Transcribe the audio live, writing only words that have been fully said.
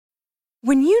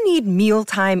When you need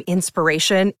mealtime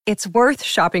inspiration, it's worth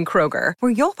shopping Kroger,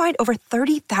 where you'll find over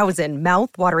 30,000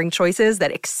 mouth-watering choices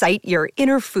that excite your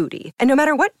inner foodie. And no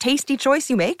matter what tasty choice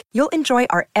you make, you'll enjoy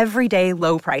our everyday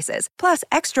low prices, plus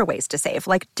extra ways to save,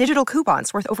 like digital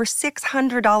coupons worth over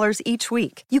 $600 each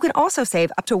week. You can also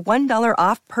save up to $1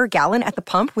 off per gallon at the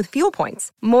pump with fuel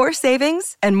points. More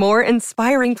savings and more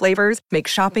inspiring flavors make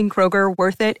shopping Kroger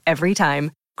worth it every time.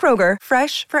 Kroger,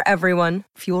 fresh for everyone.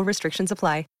 Fuel restrictions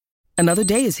apply. Another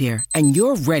day is here, and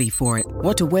you're ready for it.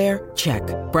 What to wear? Check.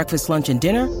 Breakfast, lunch, and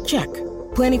dinner? Check.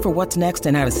 Planning for what's next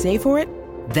and how to save for it?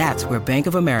 That's where Bank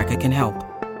of America can help.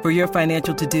 For your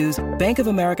financial to-dos, Bank of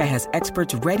America has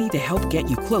experts ready to help get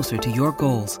you closer to your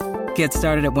goals. Get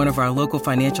started at one of our local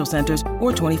financial centers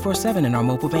or 24/7 in our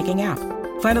mobile banking app.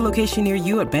 Find a location near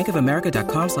you at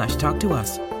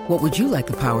bankofamerica.com/talktous. What would you like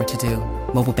the power to do?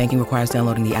 Mobile banking requires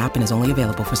downloading the app and is only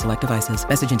available for select devices.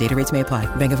 Message and data rates may apply.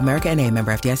 Bank of America N.A.,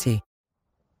 member FDIC.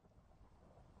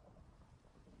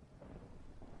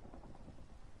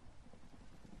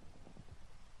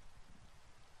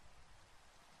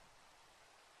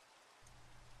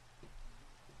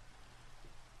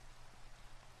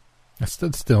 I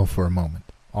stood still for a moment,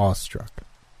 awestruck.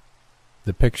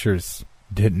 The pictures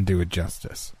didn't do it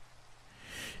justice.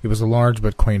 It was a large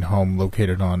but quaint home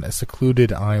located on a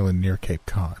secluded island near Cape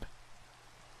Cod.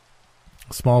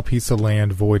 A small piece of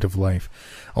land void of life,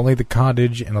 only the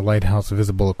cottage and a lighthouse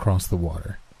visible across the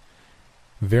water.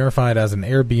 Verified as an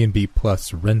Airbnb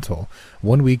plus rental,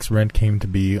 1 week's rent came to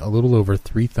be a little over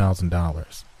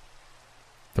 $3,000.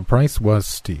 The price was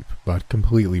steep, but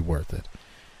completely worth it.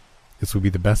 This would be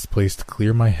the best place to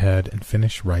clear my head and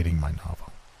finish writing my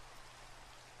novel.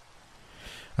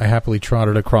 I happily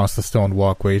trotted across the stone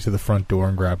walkway to the front door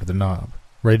and grabbed the knob,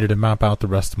 ready to map out the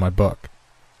rest of my book.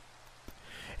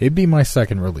 It'd be my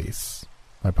second release.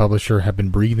 My publisher had been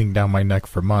breathing down my neck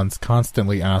for months,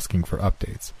 constantly asking for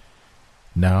updates.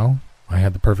 Now, I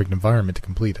had the perfect environment to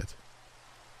complete it.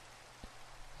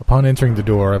 Upon entering the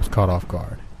door, I was caught off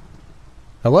guard.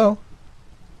 "Hello?"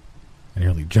 I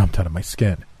nearly jumped out of my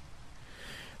skin.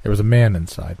 There was a man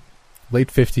inside,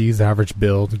 late 50s, average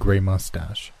build, gray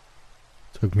mustache.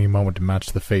 Took me a moment to match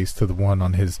the face to the one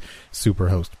on his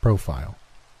Superhost profile.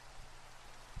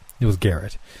 It was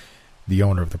Garrett, the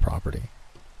owner of the property.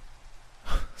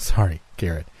 "Sorry,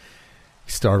 Garrett.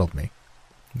 You startled me.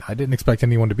 I didn't expect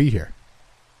anyone to be here."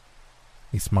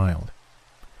 He smiled.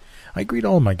 "I greet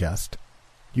all my guests.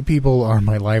 You people are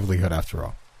my livelihood after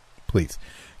all. Please,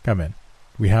 come in.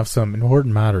 We have some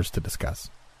important matters to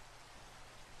discuss."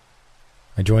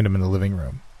 I joined him in the living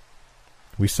room.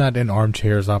 We sat in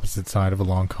armchairs opposite side of a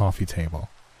long coffee table.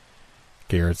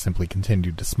 Garrett simply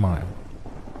continued to smile.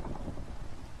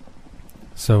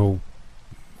 "So,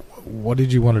 what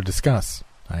did you want to discuss?"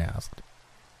 I asked.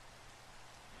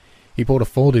 He pulled a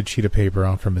folded sheet of paper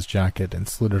out from his jacket and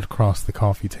slid it across the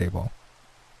coffee table.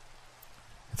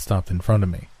 It stopped in front of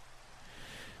me.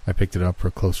 I picked it up for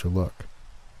a closer look.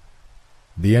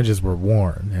 The edges were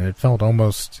worn, and it felt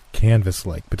almost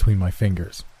canvas-like between my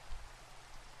fingers.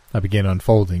 I began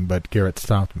unfolding, but Garrett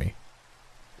stopped me.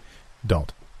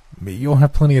 "Don't. You'll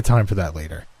have plenty of time for that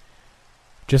later.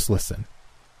 Just listen."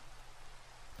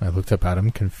 I looked up at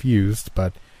him, confused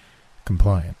but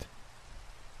compliant.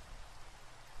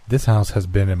 "This house has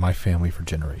been in my family for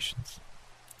generations.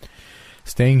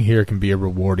 Staying here can be a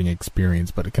rewarding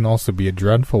experience, but it can also be a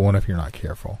dreadful one if you're not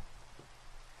careful."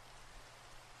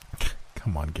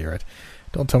 "Come on, Garrett.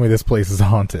 Don't tell me this place is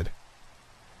haunted."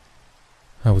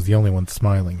 I was the only one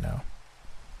smiling now.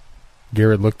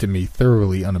 Garrett looked at me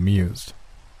thoroughly unamused.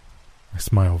 My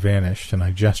smile vanished, and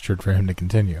I gestured for him to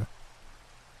continue.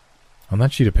 "On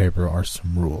that sheet of paper are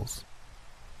some rules.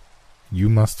 You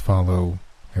must follow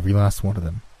every last one of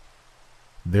them.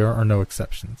 There are no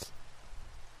exceptions.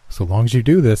 So long as you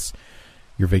do this,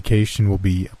 your vacation will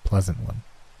be a pleasant one."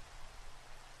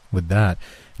 With that,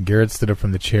 Garrett stood up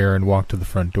from the chair and walked to the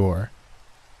front door.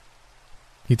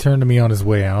 He turned to me on his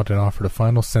way out and offered a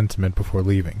final sentiment before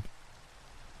leaving.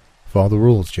 "Follow the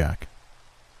rules, Jack.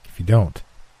 If you don't,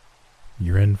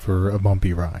 you're in for a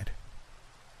bumpy ride."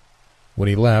 When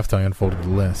he left, I unfolded the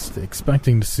list,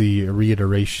 expecting to see a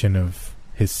reiteration of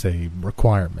his, say,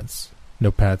 requirements.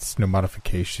 No pets, no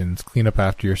modifications, clean up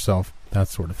after yourself, that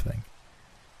sort of thing.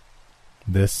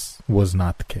 This was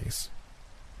not the case.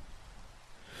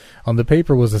 On the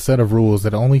paper was a set of rules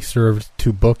that only served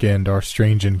to bookend our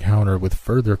strange encounter with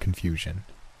further confusion.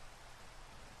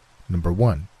 Number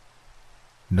 1.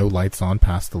 No lights on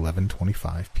past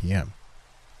 11:25 p.m.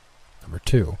 Number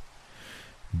 2.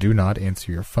 Do not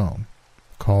answer your phone.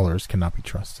 Callers cannot be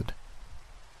trusted.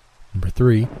 Number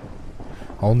 3.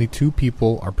 Only 2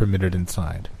 people are permitted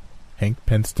inside. Hank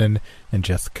Pinston and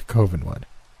Jessica Covenwood.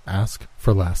 Ask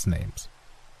for last names.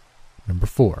 Number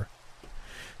 4.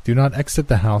 Do not exit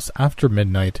the house after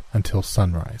midnight until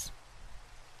sunrise.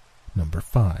 Number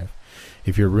 5.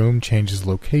 If your room changes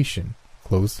location,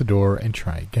 close the door and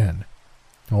try again.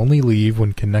 Only leave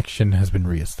when connection has been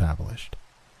reestablished.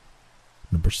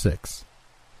 Number 6.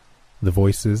 The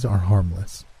voices are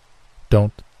harmless.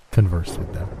 Don't converse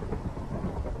with them.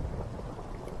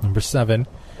 Number 7.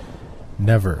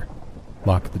 Never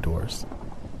lock the doors.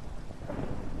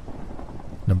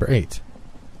 Number 8.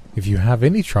 If you have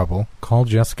any trouble, call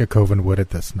Jessica Covenwood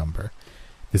at this number.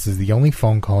 This is the only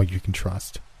phone call you can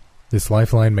trust. This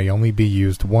lifeline may only be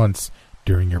used once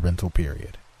during your rental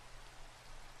period.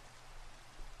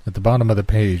 At the bottom of the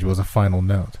page was a final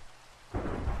note.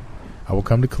 I will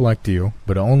come to collect you,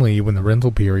 but only when the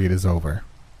rental period is over.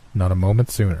 Not a moment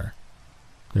sooner.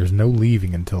 There's no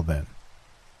leaving until then.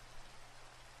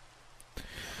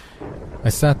 I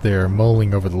sat there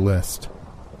mulling over the list.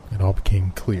 It all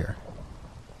became clear.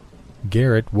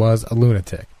 Garrett was a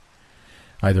lunatic.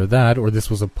 Either that or this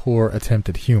was a poor attempt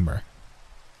at humor.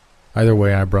 Either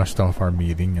way, I brushed off our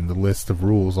meeting and the list of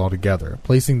rules altogether,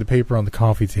 placing the paper on the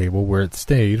coffee table where it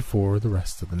stayed for the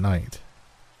rest of the night.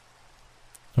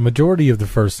 A majority of the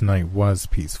first night was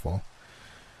peaceful.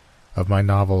 Of my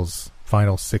novel's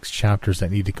final 6 chapters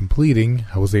that needed completing,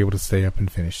 I was able to stay up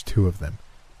and finish 2 of them,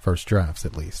 first drafts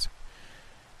at least.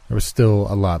 There was still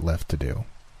a lot left to do.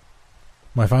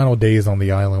 My final days on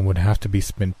the island would have to be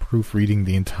spent proofreading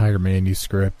the entire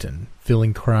manuscript and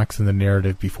filling cracks in the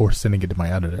narrative before sending it to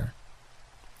my editor.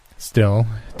 Still,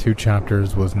 2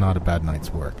 chapters was not a bad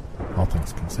night's work, all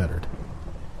things considered.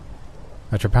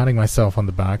 After patting myself on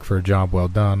the back for a job well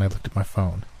done, I looked at my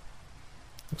phone.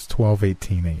 It was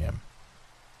 12:18 a.m.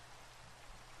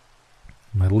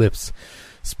 My lips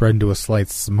spread into a slight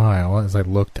smile as I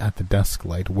looked at the desk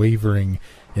light wavering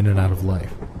in and out of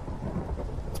life.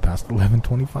 It's past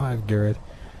 11:25, Garrett.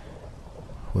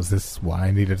 Was this why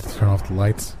I needed to turn off the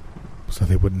lights? So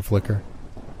they wouldn't flicker?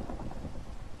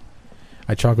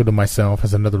 I chuckled to myself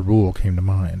as another rule came to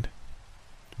mind.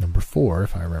 Number 4,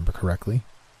 if I remember correctly.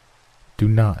 Do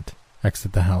not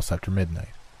exit the house after midnight.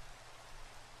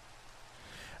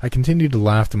 I continued to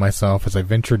laugh to myself as I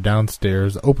ventured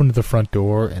downstairs, opened the front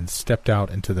door, and stepped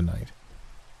out into the night.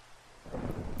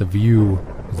 The view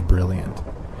was brilliant.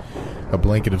 A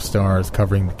blanket of stars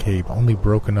covering the cape, only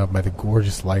broken up by the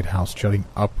gorgeous lighthouse jutting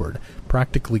upward,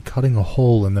 practically cutting a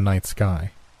hole in the night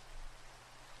sky.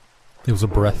 It was a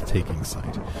breathtaking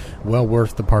sight, well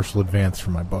worth the partial advance for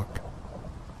my book.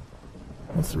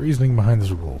 What's the reasoning behind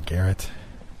this rule, Garrett?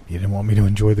 You didn't want me to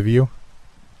enjoy the view?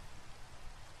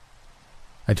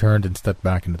 I turned and stepped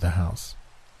back into the house.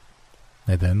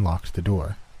 I then locked the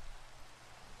door.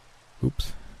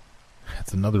 Oops.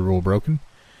 That's another rule broken.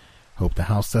 Hope the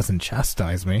house doesn't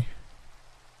chastise me.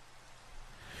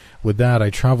 With that, I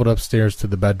traveled upstairs to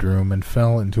the bedroom and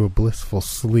fell into a blissful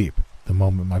sleep the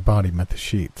moment my body met the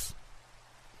sheets.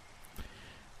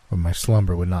 But my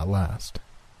slumber would not last.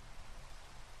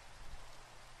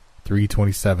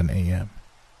 3:27 a.m.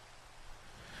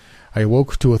 I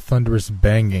awoke to a thunderous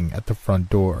banging at the front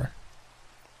door.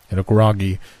 In a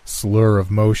groggy slur of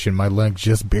motion, my legs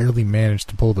just barely managed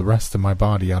to pull the rest of my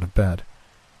body out of bed.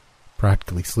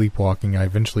 Practically sleepwalking, I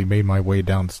eventually made my way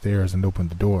downstairs and opened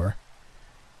the door.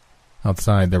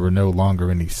 Outside, there were no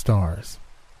longer any stars.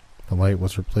 The light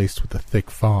was replaced with a thick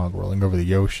fog rolling over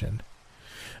the ocean.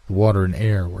 The water and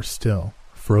air were still,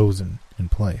 frozen in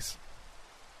place.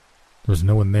 There was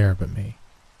no one there but me.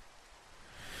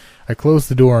 I closed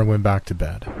the door and went back to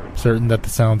bed, certain that the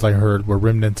sounds I heard were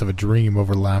remnants of a dream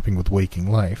overlapping with waking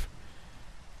life.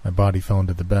 My body fell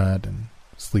into the bed, and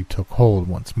sleep took hold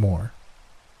once more.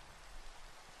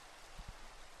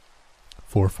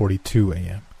 4:42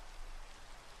 a.m.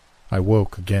 I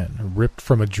woke again, ripped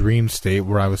from a dream state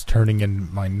where I was turning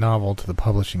in my novel to the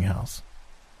publishing house.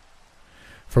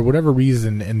 For whatever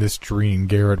reason, in this dream,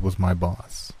 Garrett was my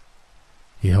boss.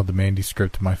 He held the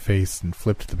manuscript to my face and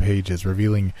flipped the pages,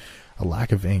 revealing a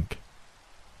lack of ink.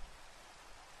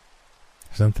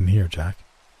 There's something here, Jack.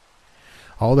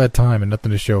 All that time and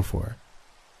nothing to show for it.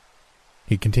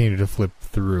 He continued to flip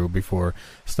through before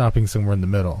stopping somewhere in the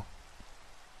middle.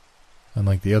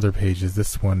 Unlike the other pages,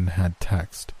 this one had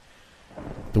text.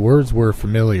 The words were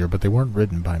familiar, but they weren't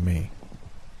written by me.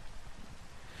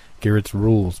 Garrett's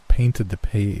rules painted the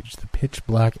page, the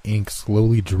pitch-black ink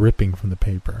slowly dripping from the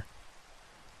paper.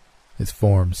 His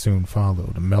form soon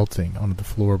followed, melting onto the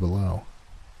floor below.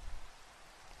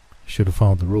 Should have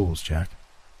followed the rules, Jack.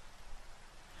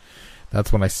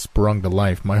 That's when I sprung to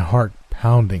life, my heart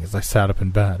pounding as I sat up in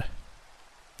bed.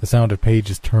 The sound of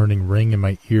pages turning rang in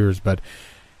my ears, but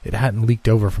it hadn't leaked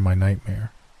over from my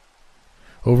nightmare.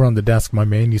 Over on the desk, my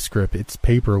manuscript, its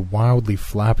paper wildly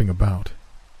flapping about.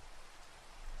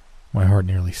 My heart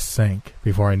nearly sank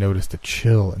before I noticed a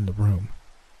chill in the room.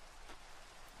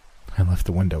 I left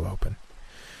the window open.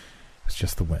 It was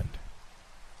just the wind.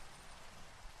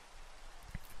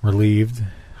 Relieved,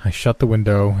 I shut the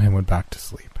window and went back to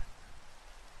sleep.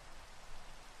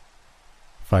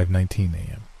 5:19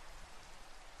 a.m.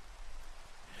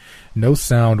 No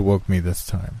sound woke me this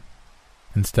time.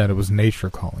 Instead, it was nature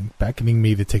calling, beckoning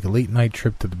me to take a late-night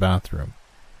trip to the bathroom.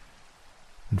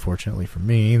 Unfortunately for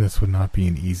me, this would not be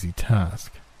an easy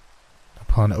task.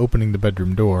 Upon opening the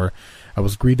bedroom door, I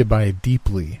was greeted by a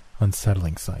deeply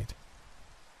unsettling sight.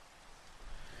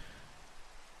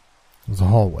 It was a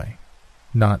hallway.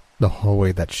 Not the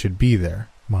hallway that should be there,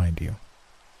 mind you.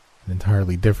 An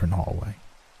entirely different hallway.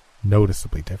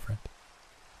 Noticeably different.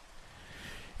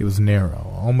 It was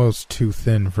narrow, almost too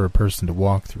thin for a person to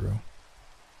walk through.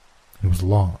 It was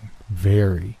long,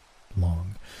 very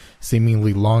long,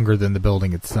 seemingly longer than the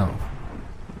building itself.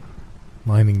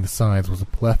 Lining the sides was a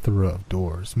plethora of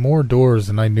doors, more doors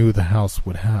than I knew the house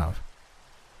would have.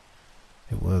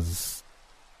 It was,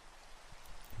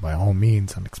 by all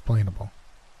means, unexplainable.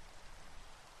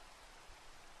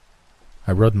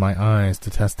 I rubbed my eyes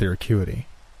to test their acuity.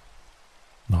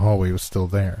 The hallway was still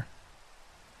there.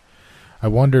 I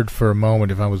wondered for a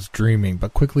moment if I was dreaming,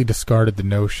 but quickly discarded the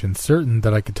notion, certain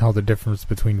that I could tell the difference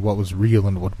between what was real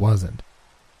and what wasn't.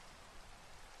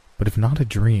 But if not a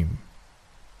dream,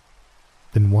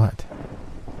 then what?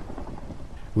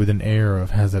 With an air of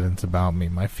hesitance about me,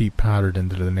 my feet pattered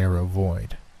into the narrow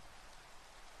void.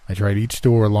 I tried each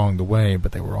door along the way,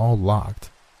 but they were all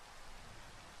locked.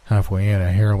 Halfway in,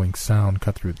 a harrowing sound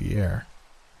cut through the air.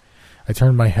 I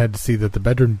turned my head to see that the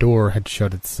bedroom door had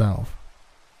shut itself.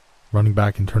 Running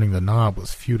back and turning the knob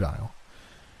was futile.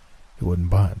 It wouldn't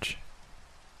budge.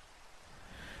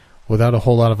 Without a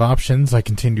whole lot of options, I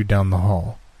continued down the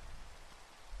hall.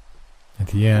 At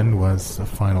the end was a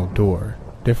final door,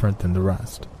 different than the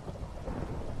rest.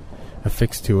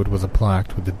 Affixed to it was a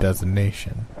plaque with a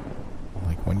designation,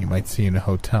 like one you might see in a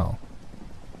hotel.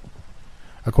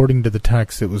 According to the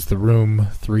text, it was the room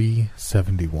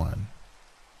 371.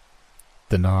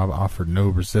 The knob offered no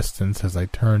resistance as I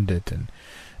turned it and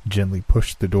gently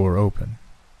pushed the door open.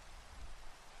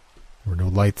 There were no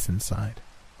lights inside.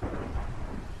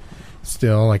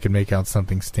 Still, I could make out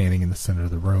something standing in the center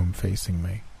of the room facing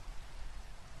me.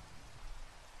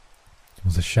 It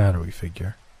was a shadowy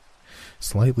figure,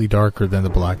 slightly darker than the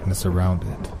blackness around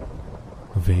it.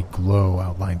 A vague glow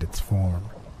outlined its form.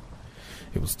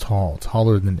 It was tall,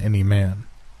 taller than any man.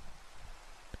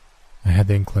 I had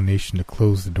the inclination to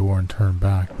close the door and turn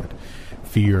back, but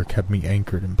fear kept me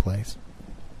anchored in place.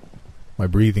 My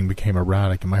breathing became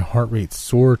erratic, and my heart rate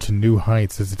soared to new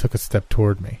heights as it took a step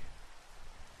toward me.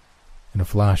 In a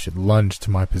flash, it lunged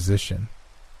to my position.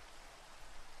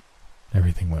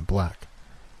 Everything went black.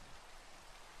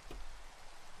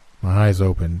 My eyes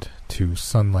opened to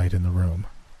sunlight in the room.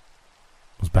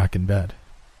 I was back in bed.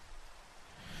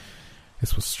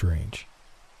 This was strange.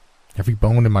 Every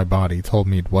bone in my body told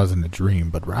me it wasn't a dream,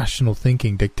 but rational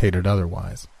thinking dictated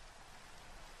otherwise.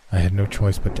 I had no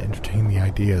choice but to entertain the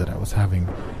idea that I was having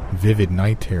vivid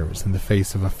night terrors in the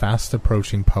face of a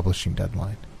fast-approaching publishing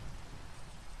deadline.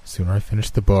 The sooner I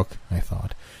finished the book, I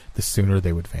thought, the sooner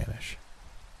they would vanish.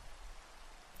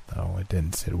 Though it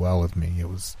didn't sit well with me, it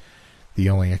was the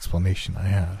only explanation I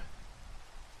had.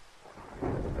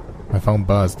 My phone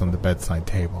buzzed on the bedside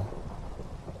table.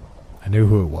 I knew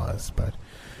who it was, but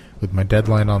with my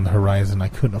deadline on the horizon, I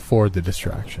couldn't afford the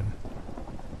distraction.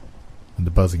 When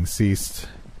the buzzing ceased,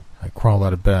 I crawled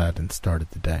out of bed and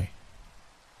started the day.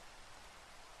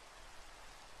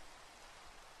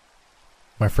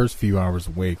 My first few hours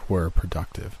awake were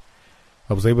productive.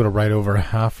 I was able to write over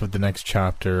half of the next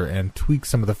chapter and tweak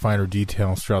some of the finer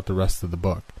details throughout the rest of the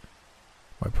book.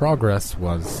 My progress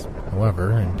was,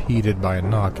 however, impeded by a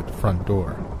knock at the front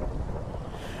door.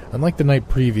 Unlike the night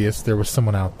previous, there was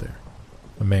someone out there.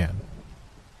 A man.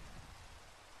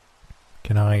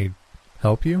 "Can I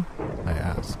help you?" I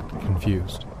asked,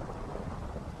 confused.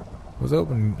 I was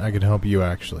hoping I could help you,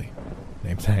 actually.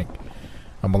 Name's Hank.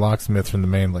 I'm a locksmith from the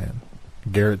mainland.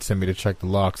 Garrett sent me to check the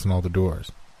locks on all the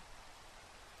doors.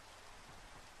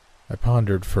 I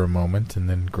pondered for a moment and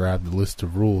then grabbed the list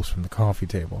of rules from the coffee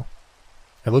table.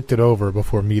 I looked it over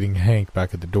before meeting Hank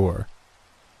back at the door.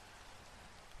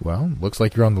 "Well, looks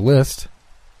like you're on the list."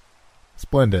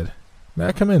 "Splendid. May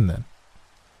I come in, then?"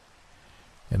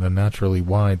 An unnaturally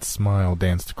wide smile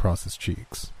danced across his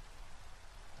cheeks.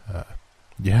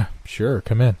 Yeah, sure,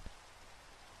 come in."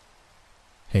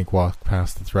 Hank walked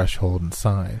past the threshold and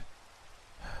sighed.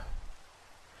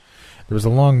 There was a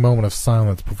long moment of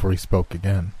silence before he spoke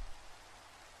again.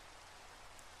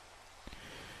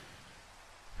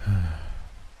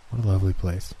 What a lovely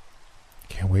place.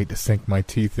 Can't wait to sink my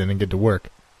teeth in and get to work.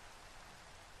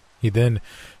 He then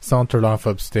sauntered off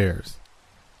upstairs.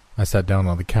 I sat down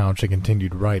on the couch and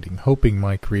continued writing, hoping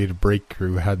my creative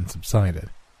breakthrough hadn't subsided.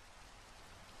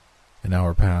 An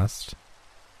hour passed,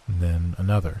 and then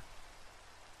another.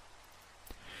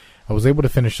 I was able to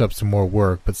finish up some more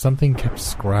work, but something kept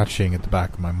scratching at the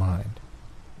back of my mind.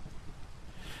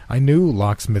 I knew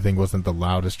locksmithing wasn't the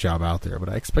loudest job out there, but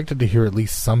I expected to hear at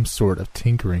least some sort of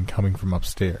tinkering coming from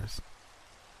upstairs.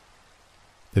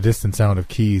 The distant sound of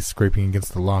keys scraping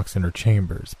against the lock's inner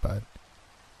chambers, but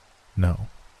no.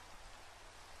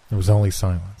 There was only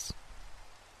silence.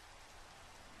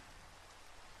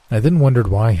 I then wondered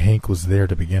why Hank was there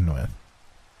to begin with.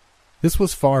 This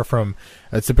was far from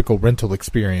a typical rental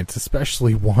experience,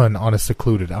 especially one on a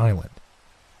secluded island.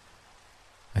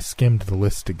 I skimmed the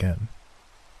list again.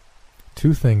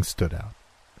 2 things stood out.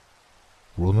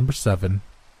 Rule number 7,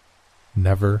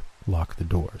 never lock the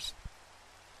doors.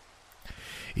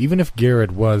 Even if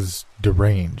Garrett was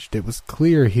deranged, it was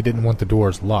clear he didn't want the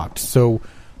doors locked, so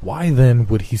why then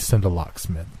would he send a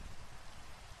locksmith?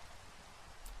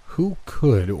 Who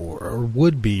could or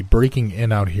would be breaking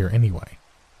in out here anyway?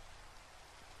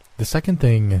 The second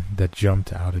thing that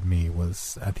jumped out at me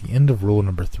was at the end of rule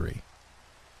number 3.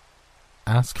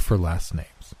 Ask for last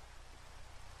names.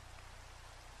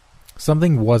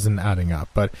 Something wasn't adding up,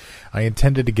 but I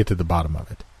intended to get to the bottom of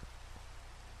it.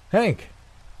 "Hank!"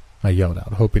 I yelled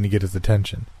out, hoping to get his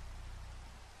attention.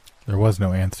 There was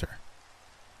no answer.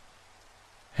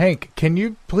 "Hank, can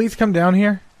you please come down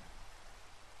here?"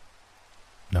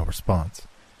 No response.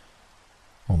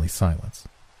 Only silence.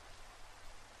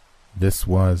 This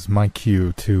was my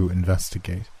cue to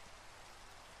investigate.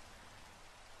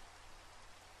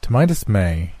 To my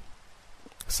dismay,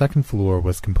 the second floor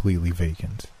was completely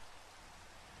vacant.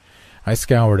 I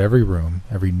scoured every room,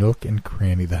 every nook and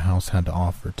cranny the house had to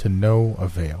offer, to no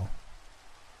avail.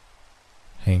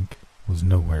 Hank was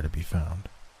nowhere to be found.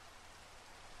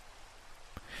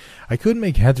 I couldn't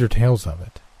make heads or tails of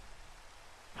it.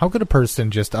 How could a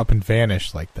person just up and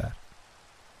vanish like that?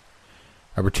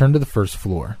 I returned to the first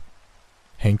floor.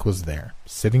 Hank was there,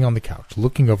 sitting on the couch,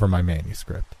 looking over my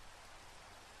manuscript.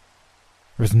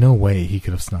 There was no way he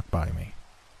could have snuck by me.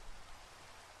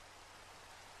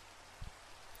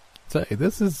 Say,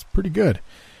 this is pretty good.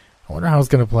 I wonder how it's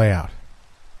going to play out.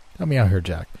 Help me out here,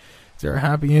 Jack. Is there a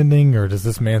happy ending, or does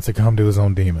this man succumb to his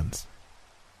own demons?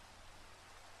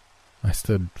 I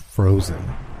stood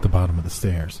frozen at the bottom of the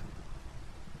stairs.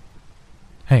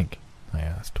 "Hank," I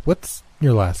asked, "what's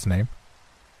your last name?"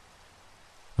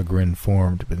 A grin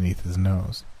formed beneath his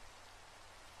nose.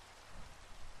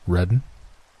 "Redden?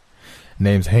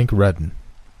 Name's Hank Redden."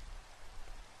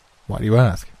 "Why do you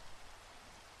ask?"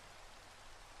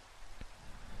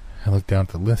 I looked down at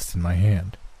the list in my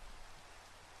hand.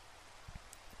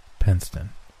 Penston.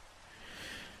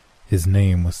 His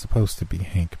name was supposed to be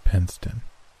Hank Penston.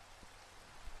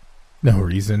 No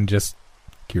reason, just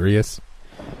curious.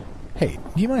 "Hey,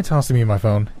 do you mind tossing me my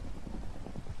phone?"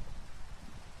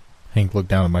 Hank looked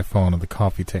down at my phone on the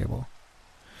coffee table.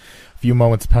 A few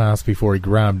moments passed before he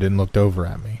grabbed it and looked over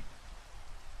at me.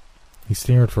 He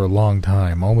stared for a long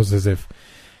time, almost as if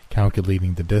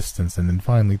calculating the distance, and then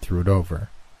finally threw it over.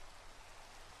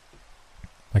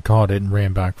 I caught it and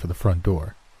ran back for the front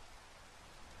door.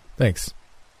 "Thanks.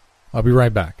 I'll be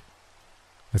right back."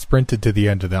 I sprinted to the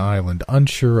end of the island,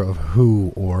 unsure of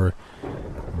who or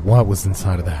what was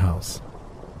inside of the house.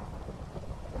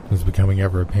 It was becoming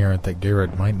ever apparent that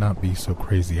Garrett might not be so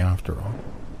crazy after all.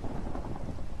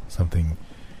 Something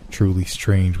truly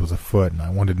strange was afoot, and I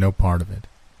wanted no part of it.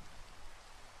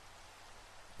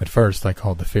 At first, I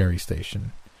called the ferry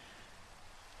station.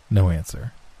 No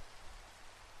answer.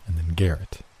 And then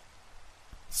Garrett.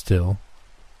 Still,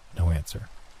 no answer.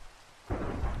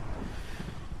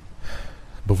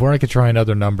 Before I could try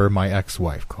another number, my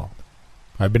ex-wife called.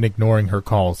 I've been ignoring her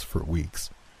calls for weeks.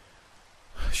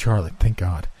 "Charlotte, thank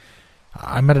God.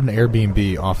 I'm at an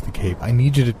Airbnb off the Cape. I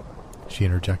need you to..." She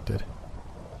interjected.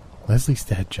 "Leslie's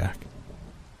dead, Jack."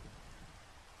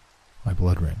 My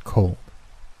blood ran cold.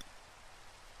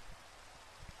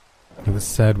 It was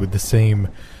said with the same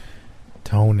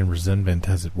tone and resentment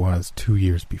as it was 2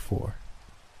 years before.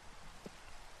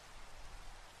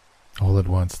 All at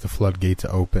once, the floodgates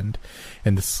opened,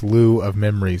 and the slew of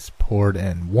memories poured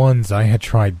in, ones I had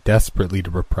tried desperately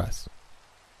to repress.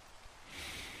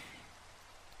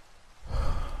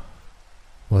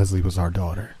 Leslie was our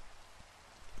daughter.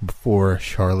 before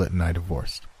Charlotte and I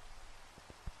divorced.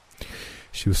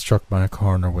 She was struck by a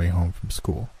car on her way home from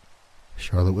school.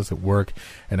 Charlotte was at work,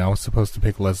 and I was supposed to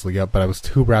pick Leslie up, but I was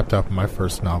too wrapped up in my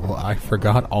first novel. I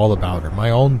forgot all about her, my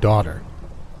own daughter.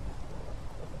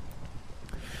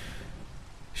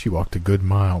 She walked a good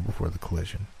mile before the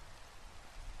collision.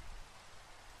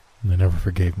 And I never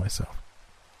forgave myself.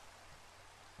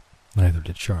 Neither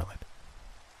did Charlotte.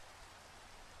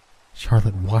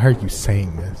 Charlotte, why are you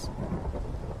saying this?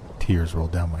 Tears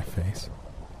rolled down my face.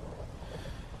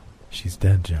 She's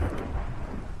dead, Jack.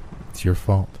 It's your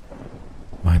fault.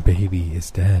 My baby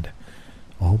is dead.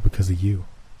 All because of you.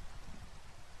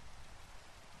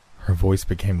 Her voice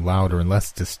became louder and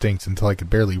less distinct until I could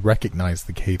barely recognize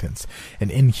the cadence, an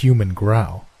inhuman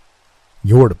growl.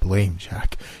 You're to blame,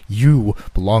 Jack. You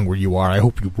belong where you are. I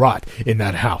hope you rot in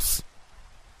that house.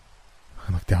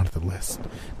 I looked down at the list,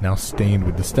 now stained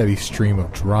with the steady stream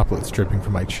of droplets dripping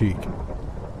from my cheek.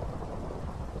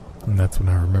 And that's when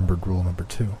I remembered rule number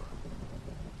 2.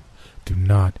 Do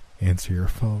not answer your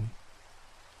phone.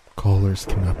 Callers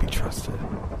cannot be trusted.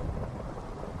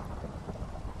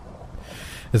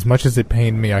 As much as it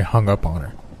pained me, I hung up on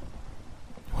her.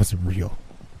 It wasn't real,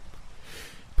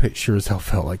 but it sure as hell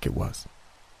felt like it was.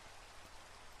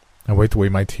 I wiped away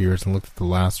my tears and looked at the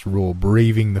last rule.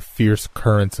 Braving the fierce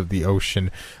currents of the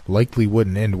ocean likely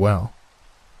wouldn't end well.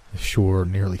 The shore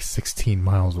nearly 16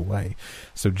 miles away,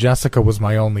 so Jessica was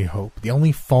my only hope, the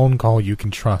only phone call you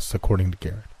can trust, according to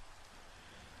Garrett.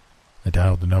 I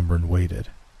dialed the number and waited.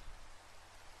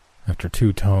 After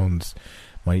 2 tones,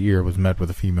 my ear was met with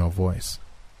a female voice.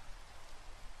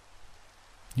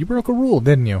 You broke a rule,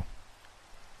 didn't you?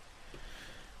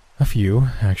 A few,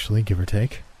 actually, give or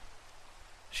take.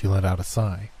 She let out a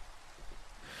sigh.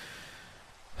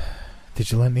 Did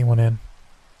you let anyone in?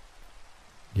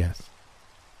 Yes.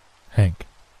 Hank.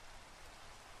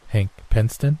 Hank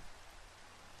Penston?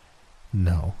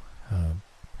 No.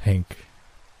 Hank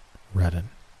Redden.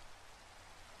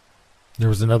 There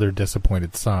was another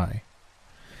disappointed sigh.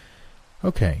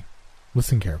 Okay,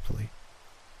 listen carefully.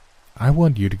 I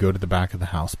want you to go to the back of the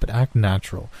house, but act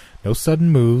natural. No sudden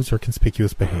moves or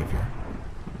conspicuous behavior.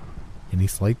 Any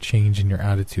slight change in your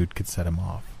attitude could set him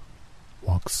off.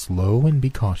 Walk slow and be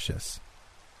cautious.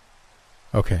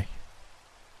 Okay.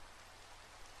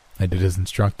 I did as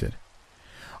instructed.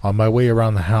 On my way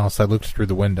around the house, I looked through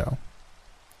the window.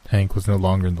 Hank was no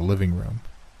longer in the living room,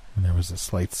 and there was a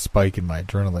slight spike in my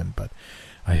adrenaline, but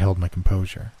I held my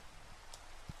composure.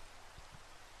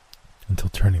 Until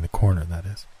turning the corner, that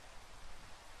is.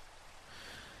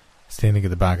 Standing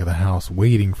at the back of the house,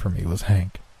 waiting for me, was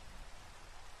Hank.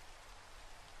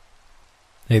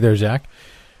 Hey there, Jack.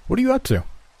 What are you up to?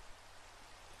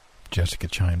 Jessica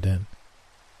chimed in.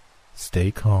 Stay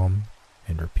calm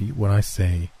and repeat what I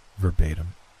say verbatim.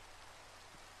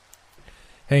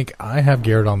 Hank, I have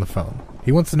Garrett on the phone.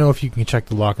 He wants to know if you can check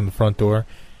the lock on the front door.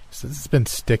 He says it's been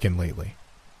sticking lately.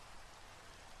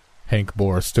 Hank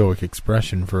bore a stoic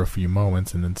expression for a few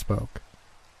moments and then spoke.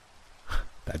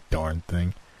 That darn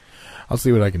thing. I'll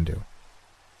see what I can do.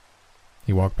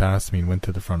 He walked past me and went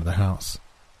to the front of the house.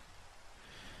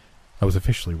 I was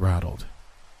officially rattled.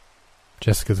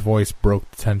 Jessica's voice broke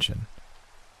the tension.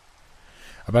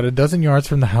 About a dozen yards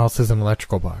from the house is an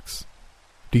electrical box.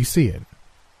 Do you see it?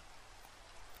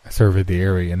 I surveyed the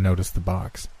area and noticed the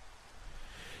box.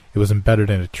 It was embedded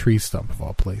in a tree stump of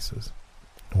all places,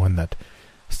 one that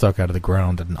stuck out of the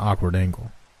ground at an awkward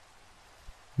angle.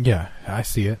 Yeah, I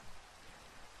see it.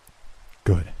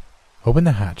 Good. Open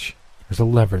the hatch. There's a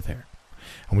lever there.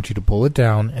 I want you to pull it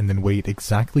down and then wait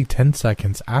exactly 10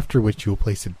 seconds, after which you will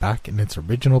place it back in its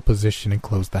original position and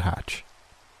close the hatch.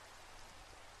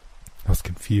 I was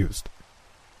confused.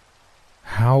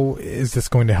 How is this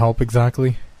going to help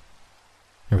exactly?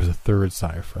 There was a third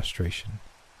sigh of frustration.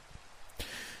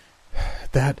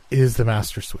 That is the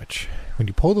master switch. When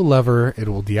you pull the lever, it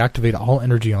will deactivate all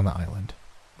energy on the island.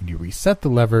 When you reset the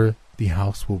lever, the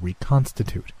house will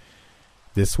reconstitute.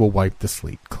 This will wipe the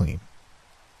slate clean.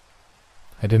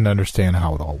 I didn't understand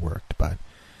how it all worked, but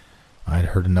I'd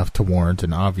heard enough to warrant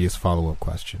an obvious follow-up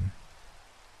question.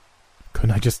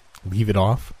 Couldn't I just leave it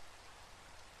off?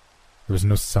 There was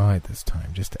no sigh this time,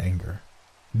 just anger.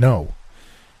 No.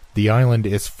 The island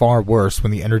is far worse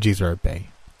when the energies are at bay.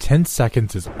 10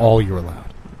 seconds is all you're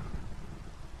allowed.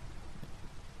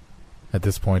 At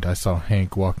this point, I saw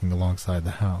Hank walking alongside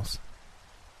the house.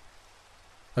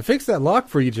 I fixed that lock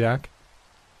for you, Jack.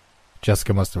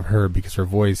 Jessica must have heard because her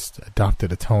voice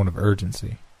adopted a tone of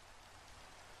urgency.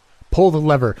 Pull the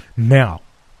lever, now!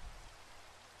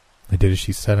 I did as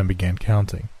she said and began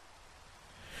counting.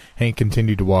 Hank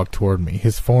continued to walk toward me,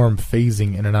 his form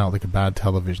phasing in and out like a bad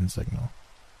television signal.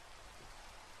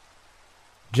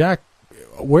 Jack,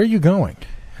 where are you going?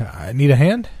 I need a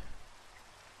hand?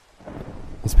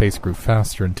 His pace grew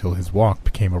faster until his walk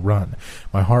became a run.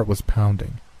 My heart was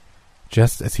pounding.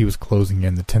 Just as he was closing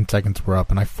in, the 10 seconds were up,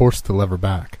 and I forced the lever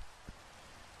back.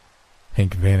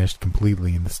 Hank vanished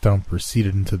completely, and the stump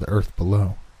receded into the earth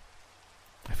below.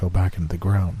 I fell back into the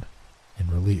ground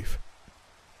in relief.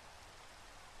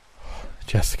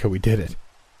 Jessica, we did it.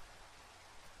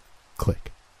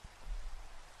 Click.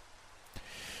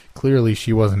 Clearly,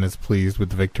 she wasn't as pleased with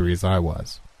the victory as I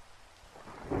was.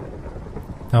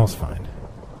 I was fine.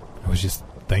 I was just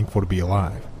thankful to be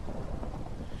alive.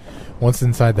 Once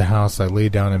inside the house, I lay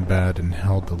down in bed and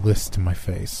held the list to my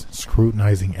face,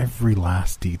 scrutinizing every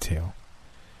last detail.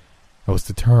 I was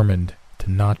determined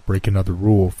to not break another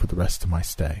rule for the rest of my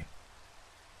stay.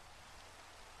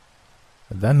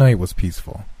 That night was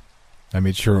peaceful. I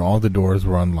made sure all the doors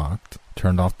were unlocked,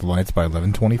 turned off the lights by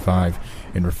 11:25,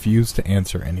 and refused to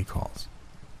answer any calls.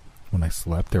 When I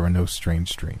slept, there were no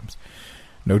strange dreams.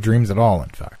 No dreams at all, in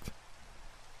fact.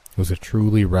 It was a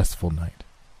truly restful night.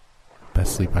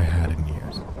 Best sleep I had in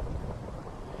years.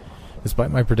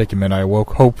 Despite my predicament, I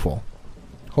awoke hopeful.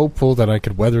 Hopeful that I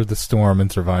could weather the storm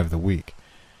and survive the week.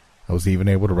 I was even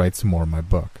able to write some more in my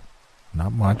book.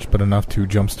 Not much, but enough to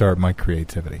jumpstart my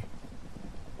creativity.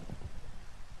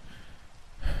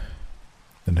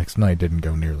 The next night didn't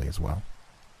go nearly as well.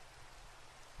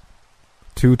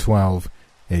 2:12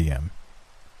 a.m.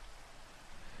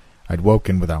 I'd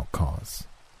woken without cause.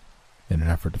 In an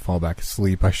effort to fall back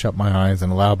asleep, I shut my eyes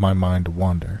and allowed my mind to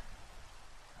wander.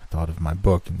 I thought of my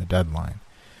book and the deadline.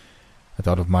 I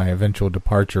thought of my eventual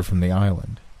departure from the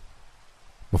island.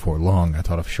 Before long, I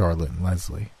thought of Charlotte and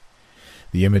Leslie.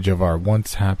 The image of our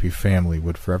once happy family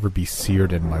would forever be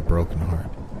seared in my broken heart.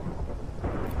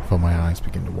 I felt my eyes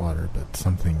begin to water, but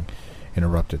something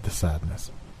interrupted the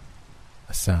sadness.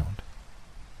 A sound.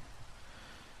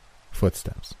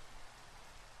 Footsteps.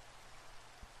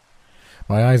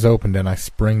 My eyes opened and I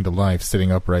sprang to life,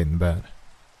 sitting upright in bed.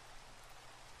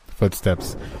 The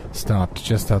footsteps stopped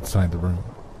just outside the room.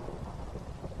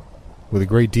 With a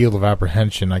great deal of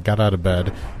apprehension, I got out of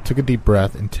bed, took a deep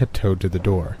breath, and tiptoed to the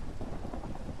door.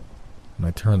 When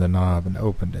I turned the knob and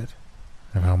opened it,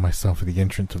 I found myself at the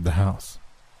entrance of the house.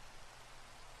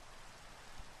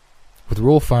 With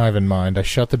Rule 5 in mind, I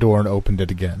shut the door and opened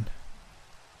it again.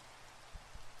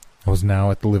 I was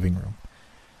now at the living room.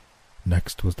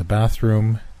 Next was the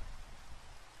bathroom,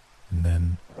 and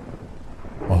then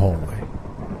a hallway.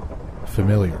 A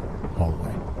familiar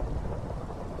hallway.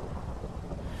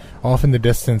 Off in the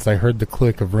distance, I heard the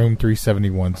click of room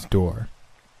 371's door.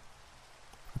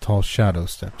 A tall shadow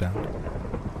stepped out.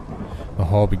 The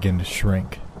hall began to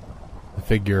shrink. The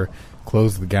figure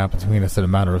closed the gap between us in a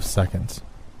matter of seconds.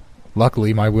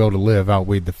 Luckily, my will to live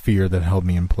outweighed the fear that held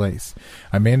me in place.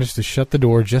 I managed to shut the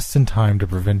door just in time to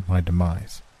prevent my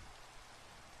demise.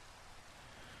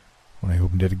 When I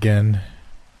opened it again,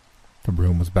 the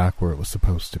room was back where it was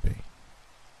supposed to be.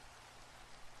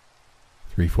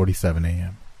 3:47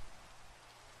 a.m.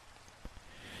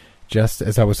 Just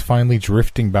as I was finally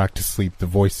drifting back to sleep, the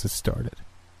voices started.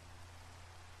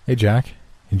 "Hey, Jack,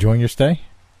 enjoying your stay?"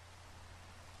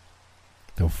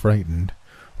 Though frightened,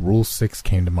 Rule 6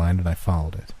 came to mind and I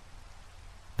followed it.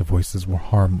 The voices were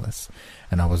harmless,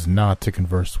 and I was not to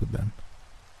converse with them.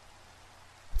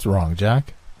 "What's wrong,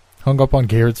 Jack? Hung up on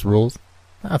Garrett's rules?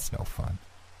 That's no fun."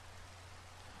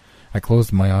 I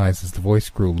closed my eyes as the voice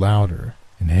grew louder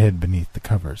and hid beneath the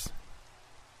covers.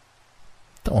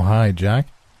 "Don't hide, Jack.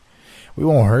 We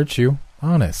won't hurt you,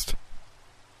 honest."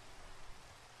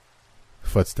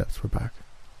 Footsteps were back.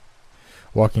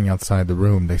 Walking outside the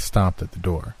room, they stopped at the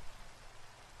door.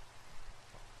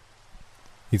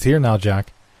 "He's here now,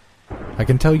 Jack. I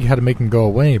can tell you how to make him go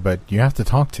away, but you have to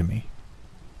talk to me."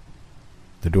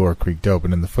 The door creaked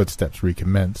open and the footsteps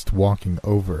recommenced, walking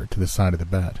over to the side of the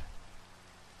bed.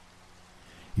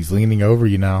 "He's leaning over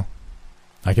you now.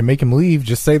 I can make him leave,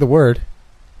 just say the word."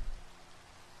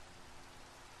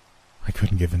 I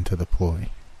couldn't give in to the ploy.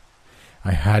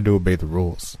 I had to obey the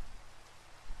rules.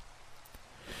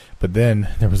 But then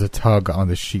there was a tug on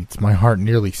the sheets. My heart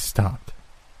nearly stopped.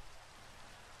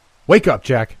 "Wake up,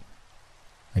 Jack!"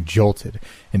 I jolted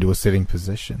into a sitting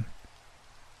position.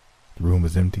 The room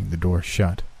was empty, the door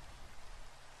shut.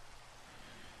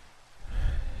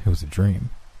 It was a dream.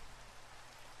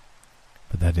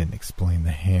 But that didn't explain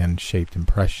the hand-shaped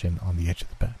impression on the edge of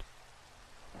the bed.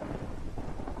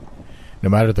 No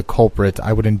matter the culprit,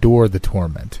 I would endure the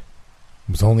torment.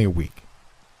 It was only a week.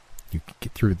 You could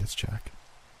get through this, Jack.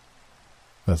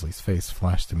 Leslie's face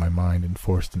flashed in my mind and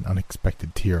forced an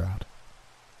unexpected tear out.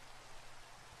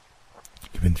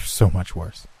 You've been through so much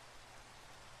worse.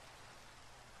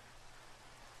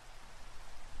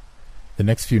 The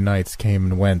next few nights came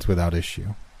and went without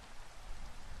issue.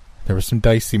 There were some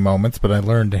dicey moments, but I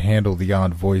learned to handle the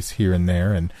odd voice here and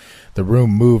there, and the room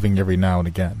moving every now and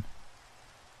again.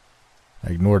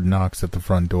 I ignored knocks at the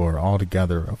front door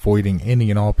altogether, avoiding any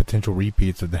and all potential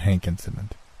repeats of the Hank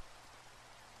incident.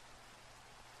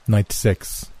 Night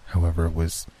 6, however,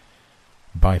 was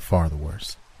by far the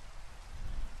worst.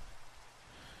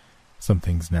 Some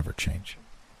things never change.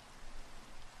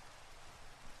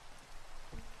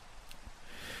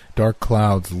 Dark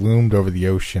clouds loomed over the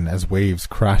ocean as waves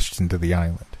crashed into the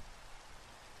island.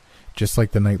 Just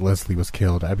like the night Leslie was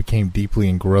killed, I became deeply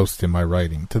engrossed in my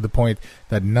writing, to the point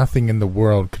that nothing in the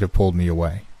world could have pulled me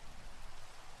away.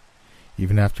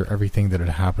 Even after everything that had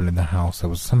happened in the house, I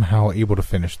was somehow able to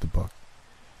finish the book.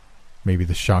 Maybe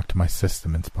the shock to my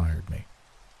system inspired me.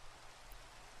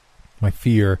 My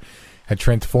fear had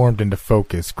transformed into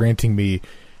focus, granting me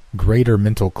greater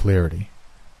mental clarity.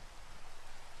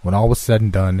 When all was said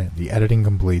and done, the editing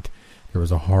complete, there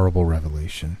was a horrible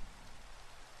revelation.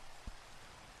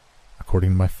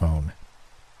 According to my phone,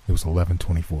 it was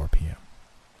 11:24 p.m.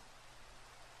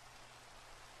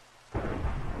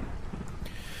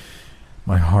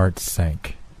 My heart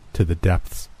sank to the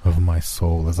depths of my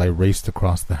soul as I raced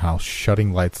across the house,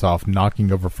 shutting lights off,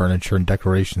 knocking over furniture and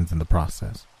decorations in the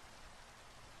process.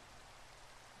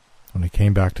 When I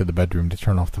came back to the bedroom to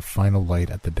turn off the final light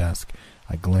at the desk,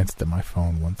 I glanced at my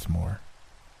phone once more.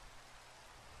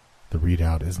 The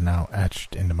readout is now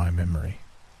etched into my memory.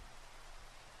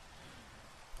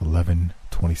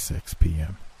 11:26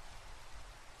 p.m.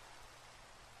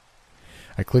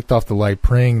 I clicked off the light,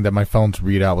 praying that my phone's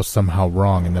readout was somehow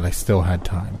wrong and that I still had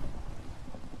time.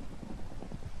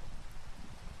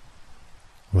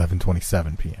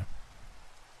 11:27 p.m.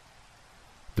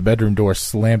 The bedroom door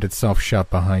slammed itself shut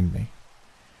behind me.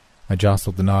 I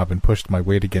jostled the knob and pushed my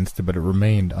weight against it, but it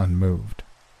remained unmoved.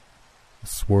 A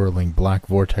swirling black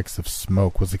vortex of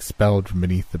smoke was expelled from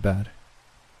beneath the bed.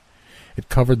 It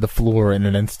covered the floor in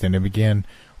an instant and began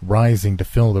rising to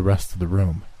fill the rest of the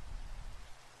room.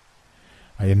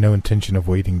 I had no intention of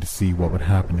waiting to see what would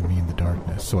happen to me in the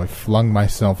darkness, so I flung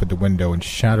myself at the window and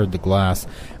shattered the glass,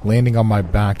 landing on my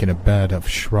back in a bed of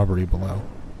shrubbery below.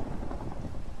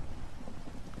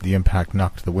 The impact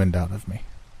knocked the wind out of me.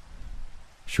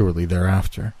 Shortly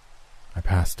thereafter, I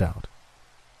passed out.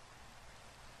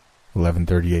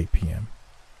 11:38 p.m.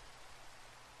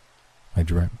 I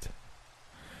dreamt.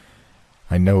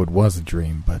 I know it was a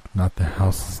dream, but not the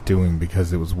house's doing,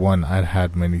 because it was one I'd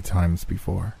had many times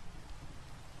before.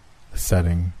 The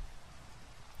setting,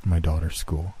 my daughter's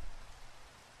school.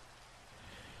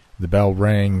 The bell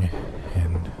rang,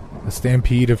 and a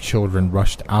stampede of children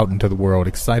rushed out into the world,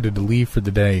 excited to leave for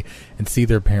the day and see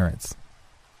their parents.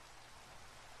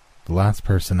 The last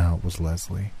person out was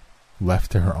Leslie,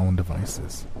 left to her own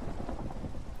devices.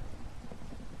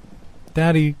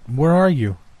 "Daddy, where are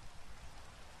you?"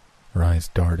 Her eyes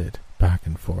darted back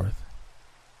and forth.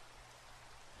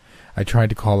 I tried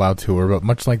to call out to her, but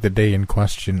much like the day in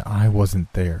question, I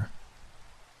wasn't there.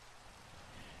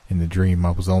 In the dream,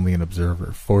 I was only an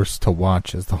observer, forced to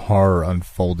watch as the horror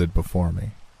unfolded before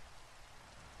me.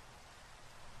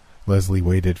 Leslie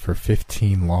waited for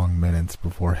 15 long minutes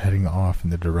before heading off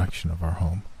in the direction of our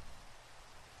home.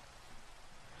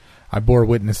 I bore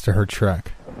witness to her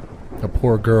trek, a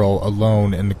poor girl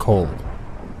alone in the cold.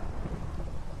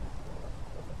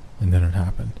 And then it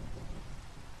happened.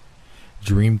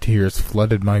 Dream tears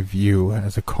flooded my view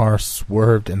as a car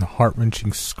swerved and the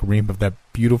heart-wrenching scream of that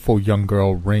beautiful young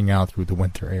girl rang out through the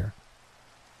winter air.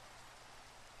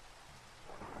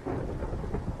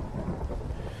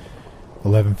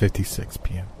 "11:56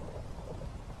 p.m.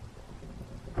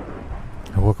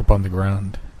 I woke up on the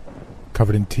ground,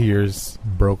 covered in tears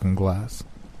and broken glass.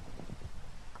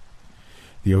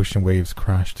 The ocean waves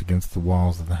crashed against the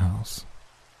walls of the house.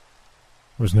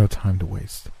 There was no time to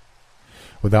waste.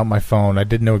 Without my phone, I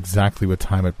didn't know exactly what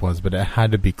time it was, but it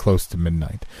had to be close to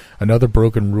midnight. Another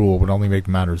broken rule would only make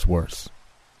matters worse.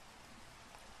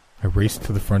 I raced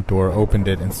to the front door, opened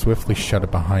it, and swiftly shut it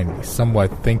behind me,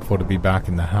 somewhat thankful to be back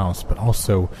in the house, but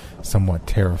also somewhat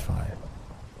terrified.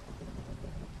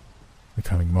 The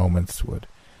coming moments would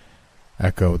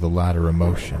echo the latter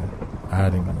emotion,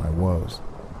 adding to my woes.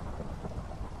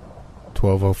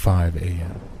 12:05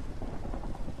 a.m.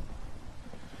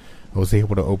 I was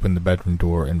able to open the bedroom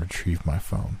door and retrieve my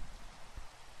phone.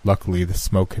 Luckily, the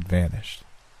smoke had vanished.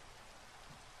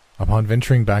 Upon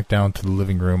venturing back down to the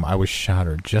living room, I was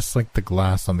shattered, just like the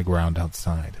glass on the ground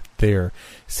outside. There,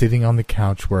 sitting on the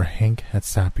couch where Hank had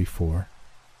sat before,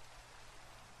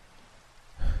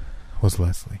 was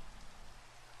Leslie.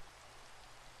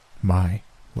 My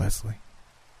Leslie.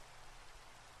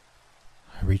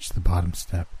 I reached the bottom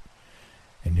step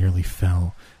and nearly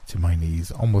fell to my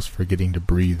knees, almost forgetting to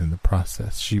breathe in the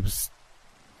process. She was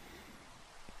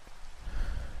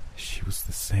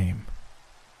the same.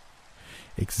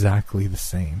 Exactly the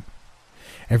same.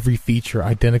 Every feature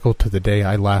identical to the day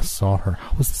I last saw her.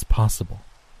 How was this possible?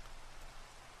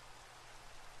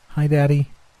 "Hi,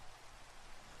 Daddy."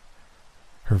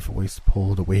 Her voice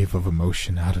pulled a wave of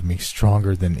emotion out of me,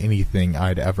 stronger than anything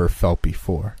I'd ever felt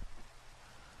before.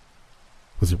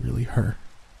 Was it really her?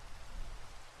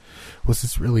 Was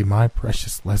this really my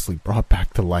precious Leslie brought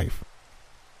back to life?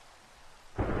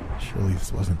 Surely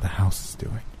this wasn't the house's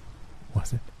doing,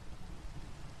 was it?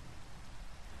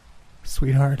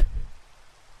 "Sweetheart,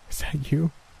 is that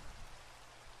you?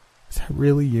 Is that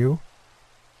really you?"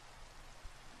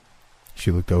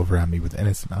 She looked over at me with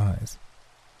innocent eyes.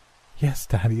 "Yes,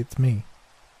 Daddy, it's me."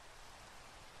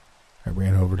 I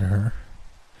ran over to her.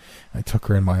 I took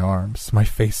her in my arms, my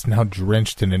face now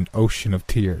drenched in an ocean of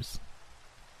tears.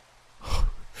 "Oh,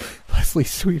 Leslie,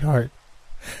 sweetheart,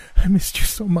 I missed you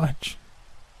so much."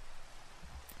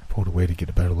 I pulled away to get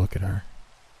a better look at her.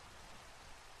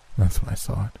 That's when I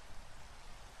saw it.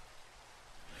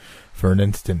 For an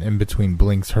instant, in between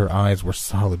blinks, her eyes were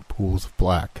solid pools of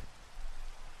black.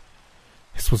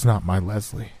 This was not my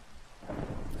Leslie.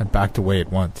 I backed away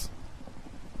at once.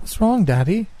 "What's wrong,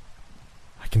 Daddy?"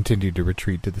 I continued to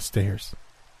retreat to the stairs.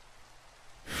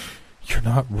 "You're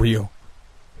not real.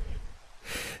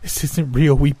 This isn't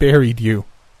real. We buried you."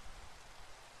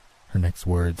 Her next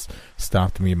words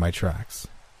stopped me in my tracks.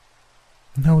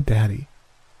 "No, Daddy.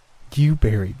 You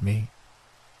buried me."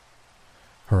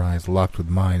 Her eyes locked with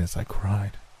mine as I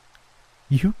cried.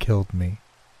 "You killed me.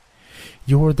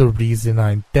 You're the reason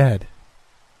I'm dead."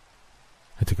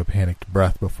 I took a panicked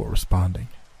breath before responding.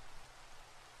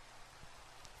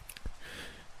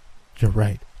 "You're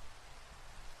right.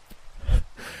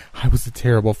 I was a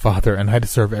terrible father, and I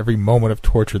deserve every moment of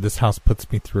torture this house puts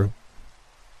me through.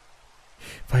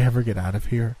 If I ever get out of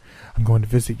here, I'm going to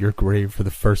visit your grave for the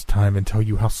first time and tell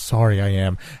you how sorry I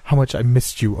am, how much I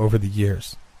missed you over the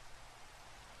years.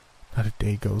 Not a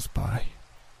day goes by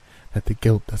that the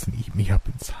guilt doesn't eat me up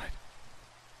inside."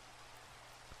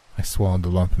 I swallowed the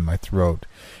lump in my throat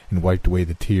and wiped away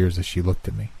the tears as she looked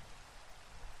at me.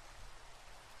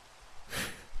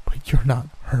 "But you're not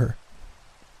her."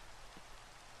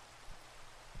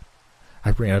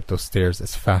 I ran up those stairs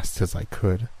as fast as I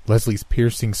could. Leslie's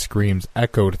piercing screams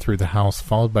echoed through the house,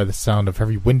 followed by the sound of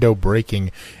every window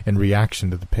breaking in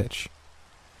reaction to the pitch.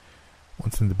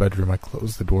 Once in the bedroom, I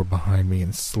closed the door behind me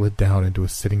and slid down into a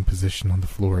sitting position on the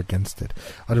floor against it,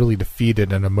 utterly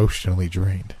defeated and emotionally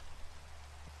drained.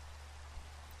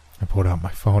 I pulled out my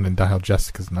phone and dialed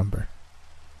Jessica's number.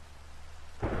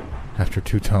 After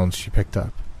 2 tones, she picked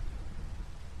up.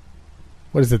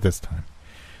 "What is it this time?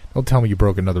 Don't tell me you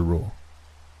broke another rule."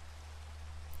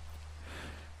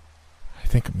 "I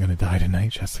think I'm going to die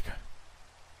tonight, Jessica."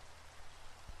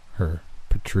 Her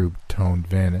perturbed tone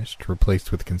vanished,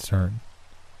 replaced with concern.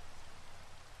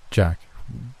 "Jack,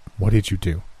 what did you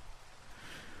do?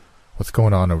 What's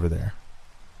going on over there?"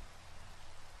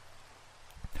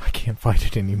 "I can't fight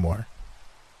it anymore.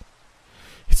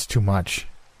 It's too much.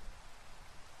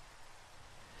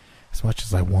 As much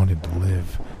as I wanted to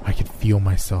live, I could feel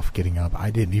myself getting up.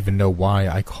 I didn't even know why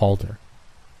I called her.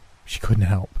 She couldn't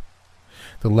help.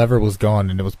 The lever was gone,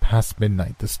 and it was past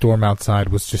midnight. The storm outside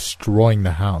was destroying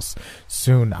the house.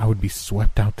 Soon I would be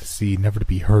swept out to sea, never to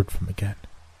be heard from again.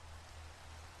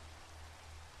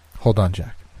 Hold on,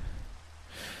 Jack.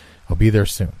 I'll be there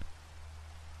soon.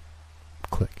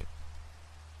 Click.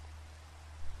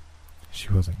 She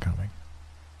wasn't coming.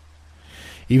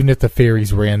 Even if the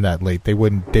ferries ran that late, they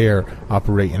wouldn't dare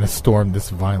operate in a storm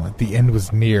this violent. The end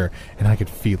was near, and I could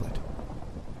feel it.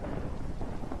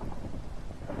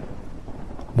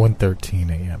 1:13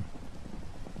 a.m.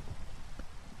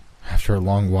 After a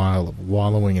long while of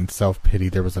wallowing in self-pity,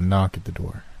 there was a knock at the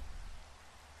door.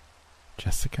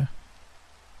 Jessica?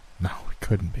 No, it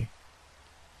couldn't be.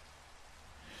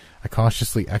 I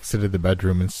cautiously exited the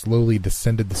bedroom and slowly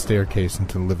descended the staircase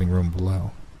into the living room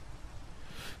below.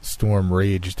 Storm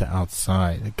raged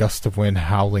outside, a gust of wind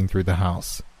howling through the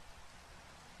house.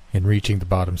 In reaching the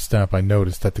bottom step, I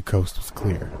noticed that the coast was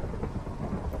clear.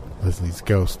 Leslie's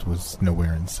ghost was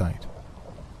nowhere in sight.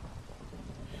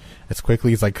 As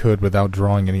quickly as I could, without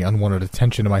drawing any unwanted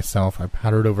attention to myself, I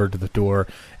pattered over to the door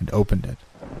and opened it.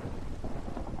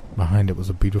 Behind it was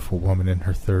a beautiful woman in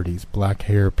her 30s, black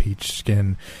hair, peach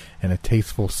skin, and a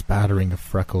tasteful spattering of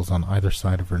freckles on either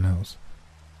side of her nose.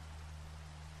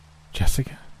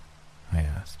 Jessica? I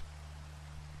asked.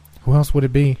 Who else would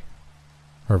it be?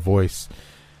 Her voice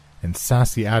and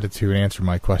sassy attitude answered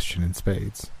my question in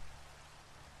spades.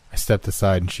 I stepped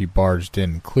aside and she barged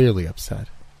in, clearly upset.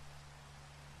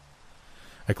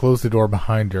 I closed the door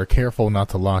behind her, careful not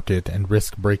to lock it and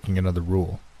risk breaking another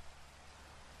rule.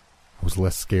 I was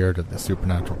less scared of the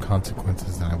supernatural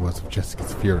consequences than I was of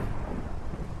Jessica's fury.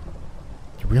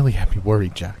 You really had me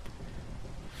worried, Jack.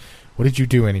 What did you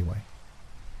do anyway?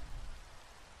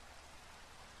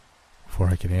 Before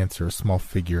I could answer, a small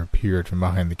figure appeared from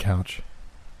behind the couch.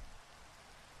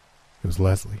 It was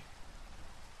Leslie.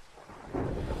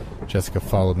 Jessica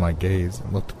followed my gaze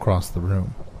and looked across the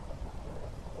room.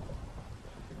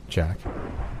 Jack,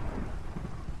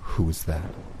 who is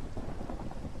that?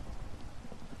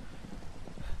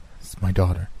 It's my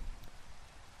daughter.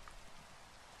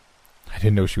 I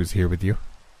didn't know she was here with you.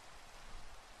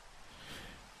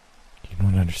 You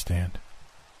don't understand.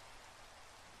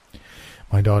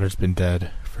 My daughter's been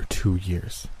dead for 2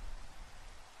 years.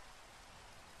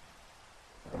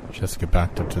 Jessica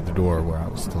backed up to the door where I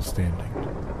was still standing.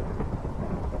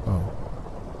 Oh.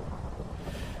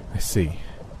 I see.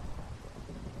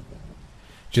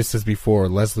 Just as before,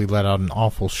 Leslie let out an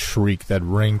awful shriek that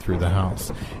rang through the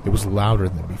house. It was louder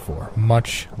than before,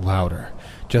 much louder.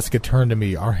 Jessica turned to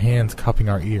me, our hands cupping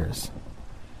our ears.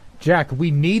 Jack,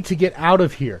 we need to get out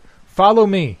of here. Follow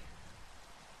me.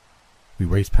 We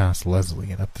raced past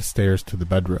Leslie and up the stairs to the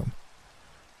bedroom.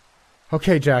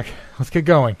 Okay, Jack, let's get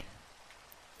going.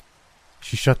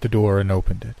 She shut the door and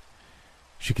opened it.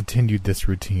 She continued this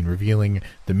routine, revealing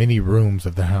the many rooms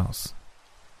of the house.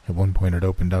 At one point it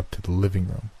opened up to the living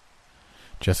room.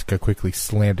 Jessica quickly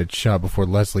slammed it shut before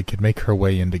Leslie could make her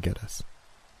way in to get us.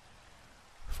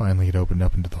 Finally it opened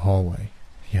up into the hallway.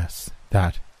 Yes,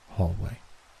 that hallway.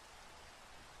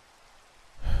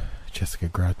 Jessica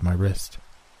grabbed my wrist.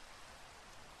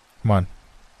 Come on.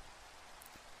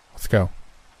 Let's go.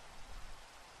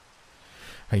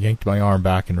 I yanked my arm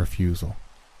back in refusal.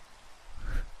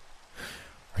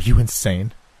 Are you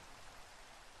insane?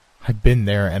 I've been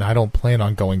there and I don't plan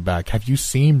on going back. Have you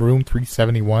seen room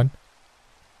 371?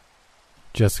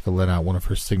 Jessica let out one of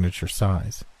her signature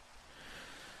sighs.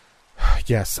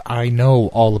 Yes, I know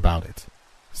all about it.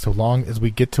 So long as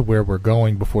we get to where we're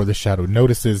going before the shadow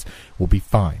notices, we'll be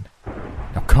fine.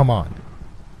 Now come on.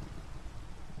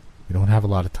 We don't have a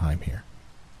lot of time here.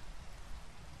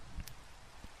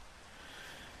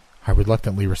 I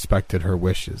reluctantly respected her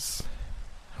wishes.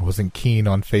 I wasn't keen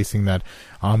on facing that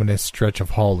ominous stretch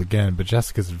of hall again, but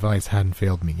Jessica's advice hadn't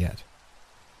failed me yet.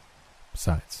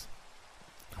 Besides,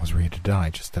 I was ready to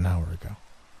die just an hour ago.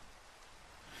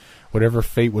 Whatever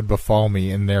fate would befall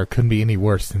me in there couldn't be any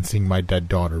worse than seeing my dead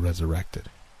daughter resurrected.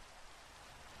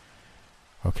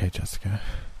 Okay, Jessica.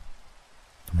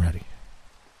 I'm ready.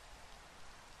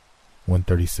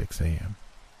 1:36 a.m.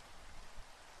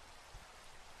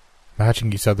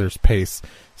 Matching each other's pace,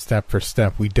 step for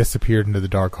step, we disappeared into the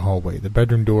dark hallway, the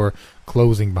bedroom door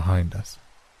closing behind us.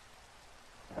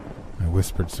 I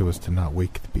whispered so as to not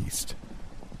wake the beast.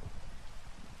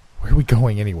 Where are we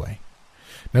going anyway?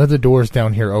 None of the doors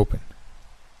down here open.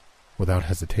 Without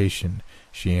hesitation,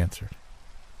 she answered.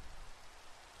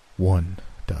 One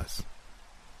does.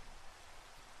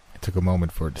 It took a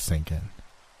moment for it to sink in.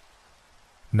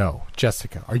 No,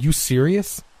 Jessica, are you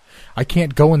serious? I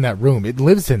can't go in that room. It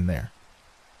lives in there.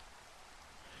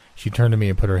 She turned to me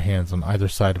and put her hands on either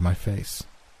side of my face.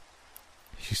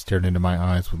 She stared into my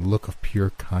eyes with a look of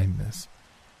pure kindness.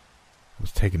 I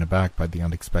was taken aback by the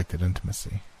unexpected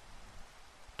intimacy.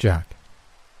 Jack,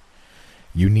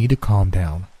 you need to calm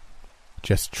down.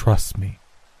 Just trust me.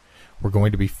 We're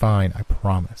going to be fine, I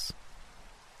promise.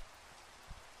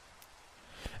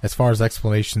 As far as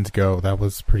explanations go, that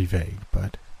was pretty vague,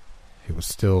 but it was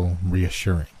still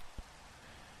reassuring.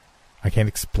 I can't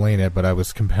explain it, but I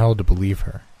was compelled to believe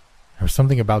her. There was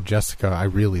something about Jessica I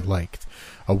really liked,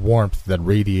 a warmth that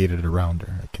radiated around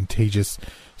her, a contagious,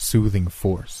 soothing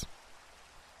force.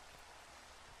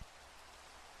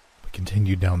 We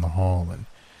continued down the hall, and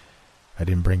I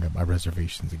didn't bring up my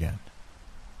reservations again.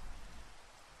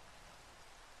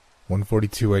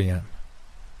 1:42 a.m.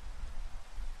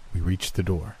 We reached the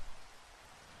door.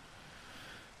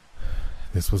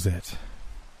 This was it.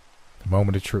 The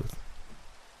moment of truth.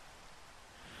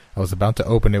 I was about to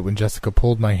open it when Jessica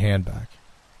pulled my hand back.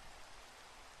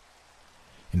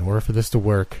 In order for this to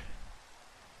work,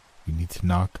 you need to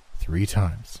knock 3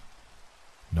 times.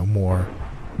 No more,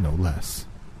 no less.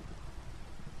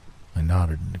 I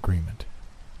nodded in agreement.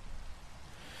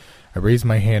 I raised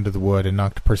my hand to the wood and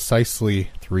knocked precisely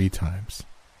 3 times.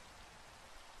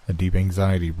 A deep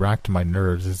anxiety racked my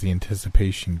nerves as the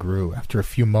anticipation grew. After a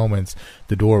few moments,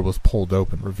 the door was pulled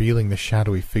open, revealing the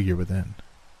shadowy figure within.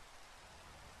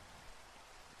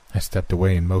 I stepped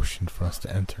away and motioned for us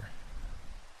to enter.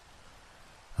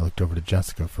 I looked over to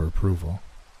Jessica for approval.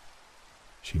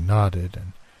 She nodded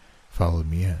and followed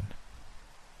me in.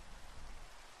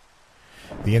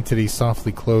 The entity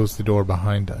softly closed the door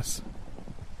behind us,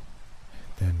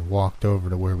 then walked over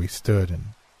to where we stood and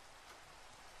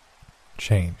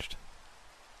changed.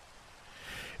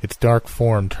 Its dark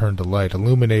form turned to light,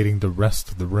 illuminating the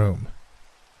rest of the room.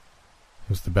 It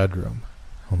was the bedroom,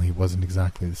 only it wasn't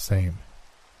exactly the same.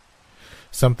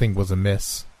 Something was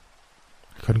amiss.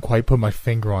 I couldn't quite put my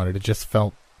finger on it. It just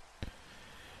felt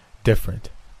different.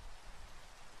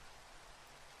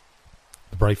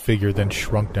 The bright figure then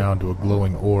shrunk down to a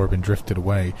glowing orb and drifted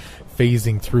away,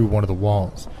 phasing through one of the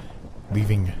walls,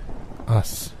 leaving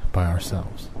us by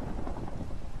ourselves.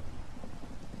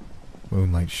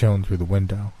 Moonlight shone through the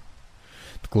window.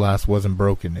 The glass wasn't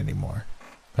broken anymore.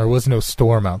 There was no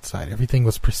storm outside. Everything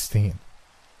was pristine.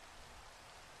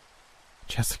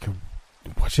 Jessica,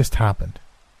 what just happened?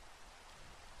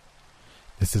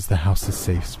 This is the house's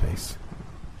safe space.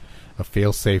 A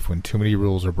fail-safe when too many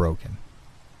rules are broken.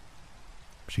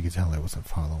 She could tell I wasn't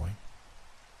following.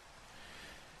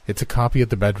 It's a copy of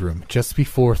the bedroom, just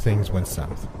before things went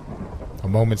south. A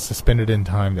moment suspended in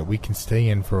time that we can stay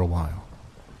in for a while.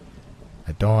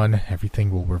 At dawn,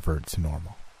 everything will revert to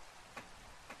normal.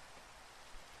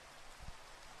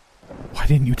 Why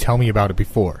didn't you tell me about it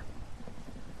before?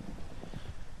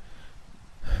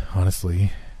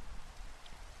 Honestly,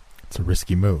 it's a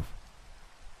risky move.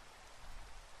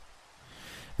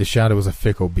 The shadow is a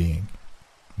fickle being.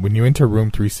 When you enter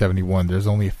room 371, there's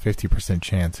only a 50%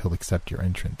 chance he'll accept your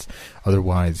entrance.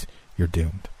 Otherwise, you're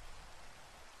doomed.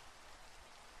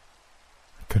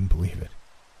 I couldn't believe it.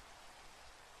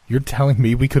 You're telling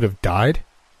me we could have died?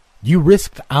 You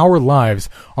risked our lives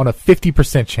on a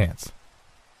 50% chance.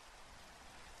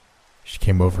 She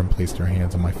came over and placed her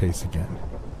hands on my face again.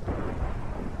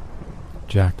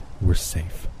 Jack, we're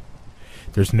safe.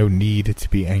 There's no need to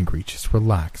be angry. Just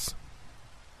relax.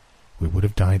 We would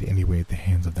have died anyway at the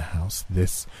hands of the house.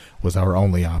 This was our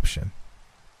only option.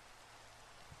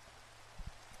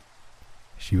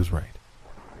 She was right.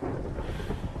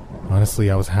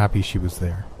 Honestly, I was happy she was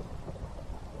there.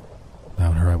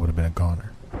 Without her, I would have been a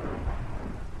goner.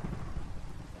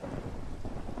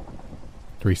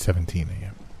 3:17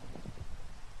 a.m.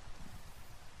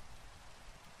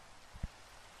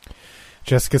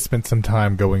 Jessica spent some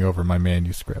time going over my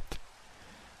manuscript.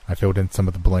 I filled in some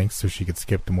of the blanks so she could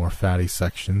skip the more fatty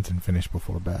sections and finish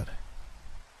before bed.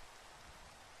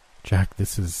 Jack,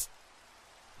 this is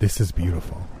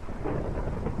beautiful.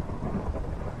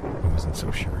 I wasn't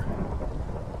so sure.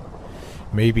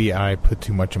 Maybe I put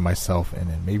too much of myself in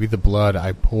it. Maybe the blood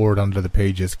I poured under the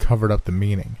pages covered up the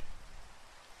meaning.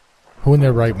 Who in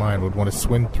their right mind would want to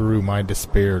swim through my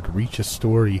despair to reach a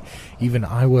story even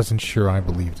I wasn't sure I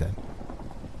believed in?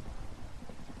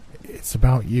 It's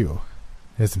about you,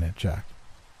 isn't it, Jack?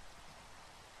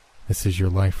 This is your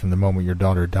life from the moment your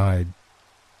daughter died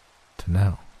to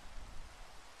now.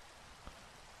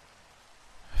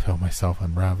 I felt myself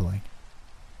unraveling.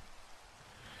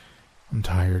 I'm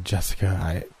tired,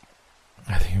 Jessica.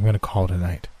 I think I'm going to call it a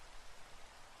night.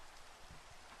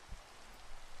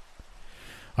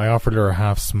 I offered her a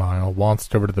half smile,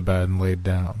 waltzed over to the bed, and laid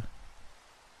down.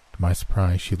 To my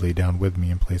surprise, she lay down with me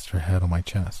and placed her head on my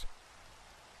chest.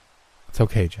 It's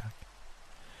okay, Jack.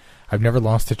 I've never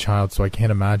lost a child, so I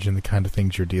can't imagine the kind of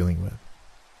things you're dealing with.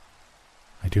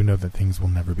 I do know that things will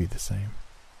never be the same.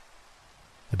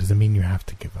 That doesn't mean you have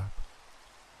to give up.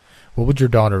 What would your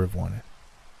daughter have wanted?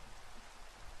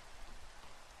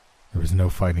 There was no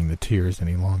fighting the tears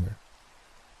any longer.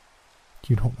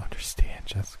 You don't understand,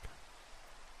 Jessica.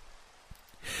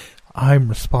 I'm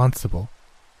responsible.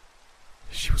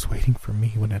 She was waiting for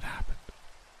me when it happened.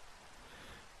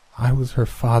 I was her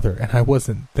father, and I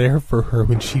wasn't there for her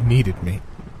when she needed me.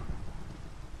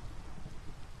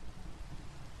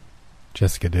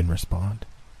 Jessica didn't respond.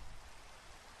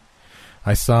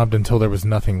 I sobbed until there was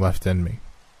nothing left in me.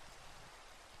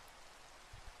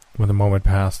 When the moment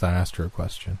passed, I asked her a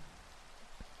question.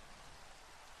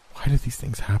 Why do these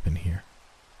things happen here?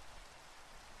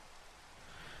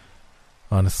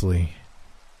 Honestly,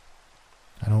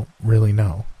 I don't really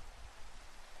know.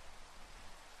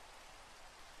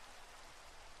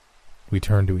 We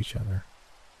turned to each other.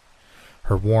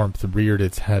 Her warmth reared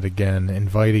its head again,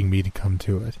 inviting me to come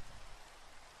to it.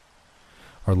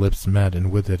 Our lips met,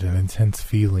 and with it an intense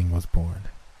feeling was born,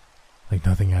 like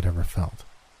nothing I'd ever felt.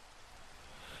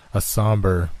 A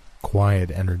somber,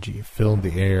 quiet energy filled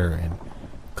the air and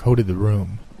coated the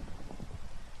room.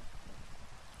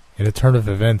 In a turn of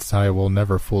events I will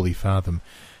never fully fathom,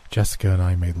 Jessica and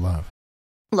I made love.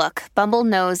 Look, Bumble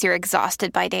knows you're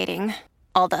exhausted by dating.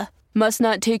 All the, must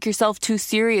not take yourself too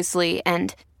seriously,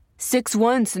 and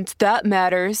 6'1" since that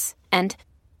matters, and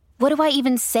what do I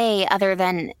even say other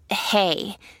than,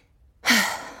 hey?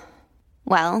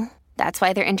 Well, that's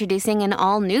why they're introducing an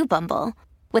all-new Bumble,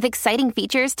 with exciting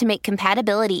features to make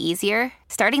compatibility easier,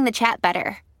 starting the chat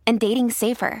better, and dating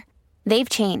safer. They've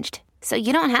changed, so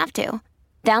you don't have to.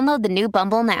 Download the new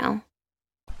Bumble now.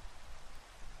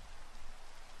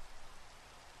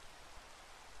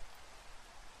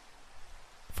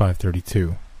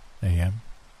 "5:32 a.m.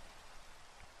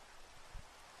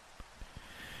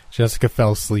 Jessica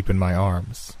fell asleep in my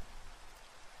arms.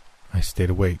 I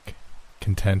stayed awake,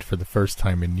 content for the first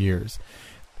time in years.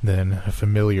 Then a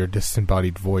familiar,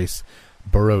 disembodied voice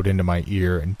burrowed into my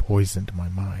ear and poisoned my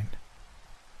mind.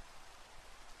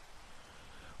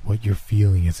 What you're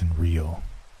feeling isn't real.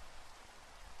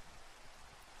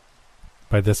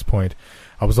 By this point,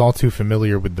 I was all too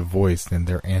familiar with the voice and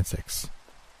their antics.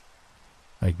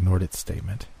 I ignored its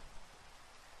statement.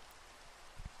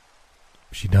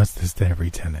 She does this to every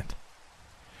tenant.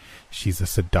 She's a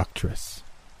seductress.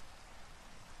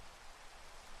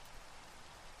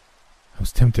 I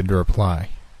was tempted to reply,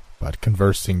 but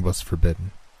conversing was forbidden.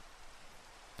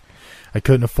 I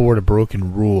couldn't afford a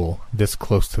broken rule this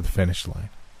close to the finish line.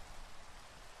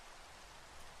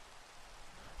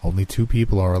 Only 2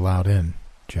 people are allowed in,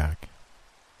 Jack.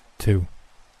 2.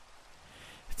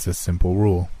 It's a simple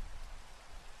rule.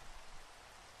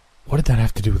 What did that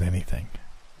have to do with anything?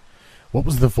 What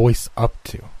was the voice up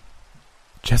to?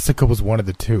 Jessica was one of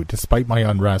the 2. Despite my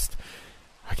unrest,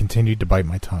 I continued to bite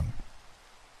my tongue.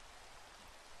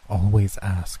 Always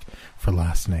ask for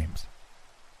last names.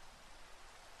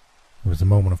 There was a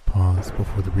moment of pause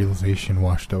before the realization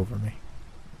washed over me.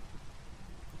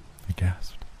 I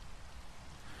gasped.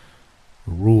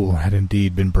 The rule had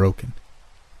indeed been broken.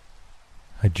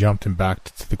 I jumped and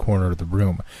backed to the corner of the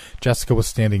room. Jessica was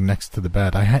standing next to the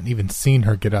bed. I hadn't even seen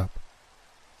her get up.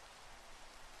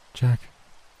 Jack,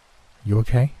 you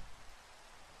okay?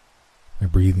 My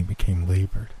breathing became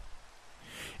labored.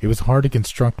 It was hard to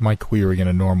construct my query in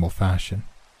a normal fashion.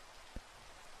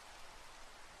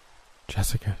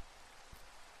 Jessica,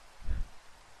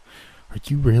 are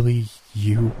you really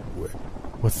you?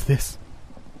 What's this?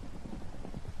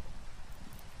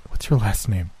 What's your last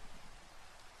name?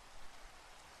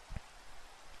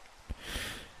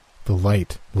 The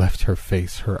light left her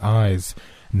face. Her eyes,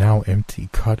 now empty,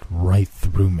 cut right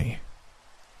through me.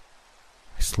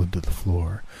 I slid to the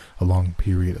floor. A long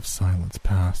period of silence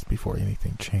passed before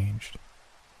anything changed.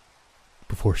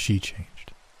 Before she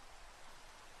changed.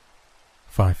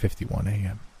 5:51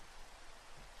 a.m.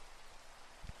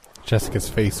 Jessica's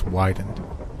face widened.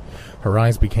 Her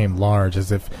eyes became large,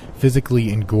 as if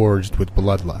physically engorged with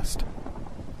bloodlust.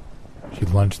 She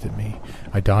lunged at me.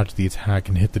 I dodged the attack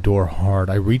and hit the door hard.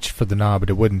 I reached for the knob, but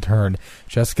it wouldn't turn.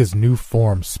 Jessica's new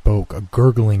form spoke, a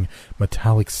gurgling,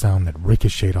 metallic sound that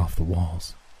ricocheted off the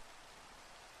walls.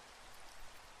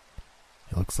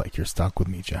 It looks like you're stuck with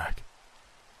me, Jack.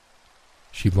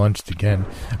 She lunged again.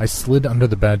 I slid under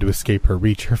the bed to escape her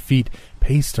reach. Her feet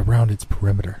paced around its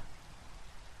perimeter,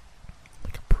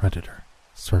 like a predator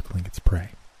circling its prey.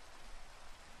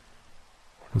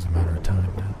 It was a matter of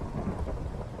time now.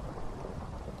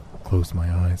 I closed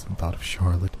my eyes and thought of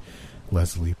Charlotte,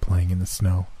 Leslie playing in the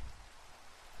snow.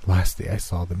 Last day I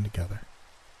saw them together.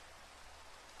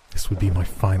 This would be my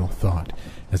final thought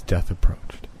as death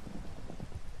approached.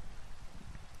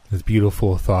 As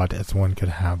beautiful a thought as one could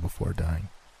have before dying.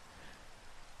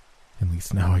 At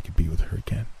least now I could be with her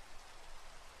again.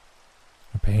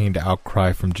 A pained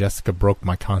outcry from Jessica broke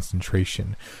my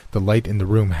concentration. The light in the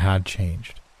room had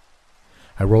changed.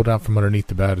 I rolled out from underneath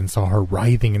the bed and saw her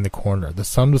writhing in the corner. The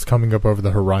sun was coming up over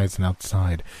the horizon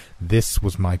outside. This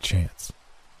was my chance.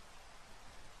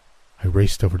 I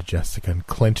raced over to Jessica and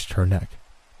clenched her neck.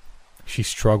 She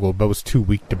struggled, but was too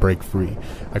weak to break free.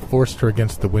 I forced her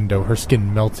against the window. Her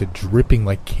skin melted, dripping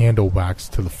like candle wax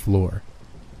to the floor.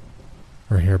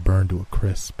 Her hair burned to a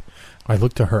crisp. I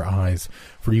looked to her eyes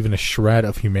for even a shred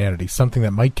of humanity, something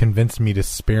that might convince me to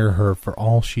spare her for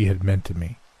all she had meant to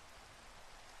me.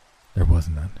 There was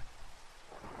none.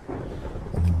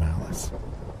 Only malice.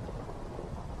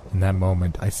 In that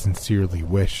moment, I sincerely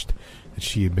wished that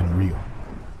she had been real.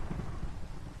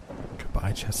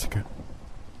 Goodbye, Jessica.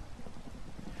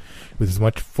 With as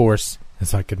much force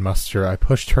as I could muster, I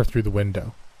pushed her through the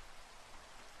window.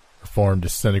 Her form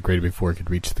disintegrated before it could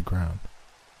reach the ground.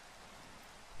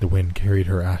 The wind carried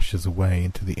her ashes away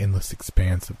into the endless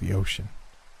expanse of the ocean.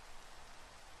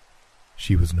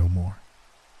 She was no more.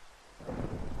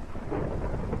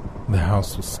 The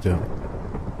house was still.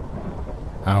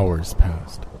 Hours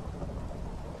passed.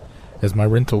 As my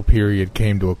rental period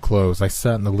came to a close, I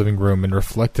sat in the living room and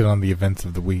reflected on the events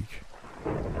of the week.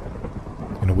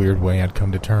 In a weird way, I'd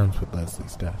come to terms with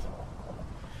Leslie's death.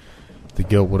 The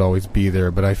guilt would always be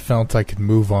there, but I felt I could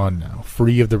move on now,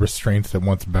 free of the restraints that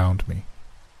once bound me.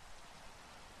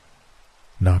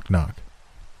 Knock, knock.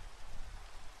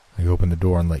 I opened the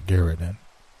door and let Garrett in.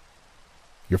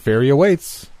 "Your ferry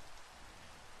awaits."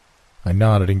 I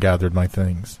nodded and gathered my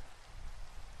things.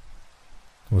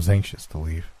 I was anxious to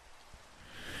leave,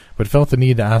 but felt the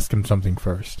need to ask him something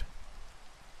first.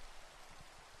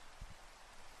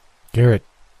 "Garrett,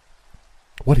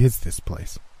 what is this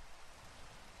place?"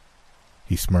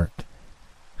 He smirked.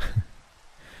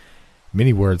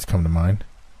 Many words come to mind.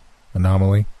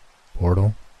 Anomaly,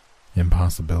 portal,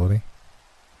 impossibility.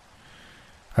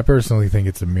 I personally think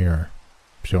it's a mirror,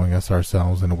 showing us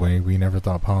ourselves in a way we never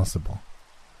thought possible.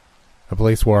 A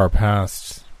place where our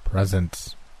past,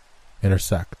 present,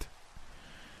 intersect.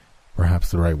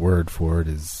 Perhaps the right word for it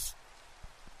is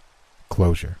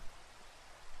closure.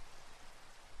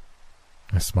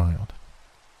 I smiled.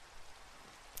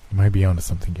 You might be onto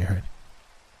something, Garrett.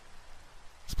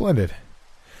 Splendid.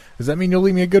 Does that mean you'll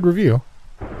leave me a good review?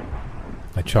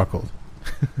 I chuckled.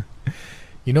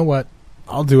 You know what?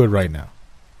 I'll do it right now.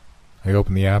 I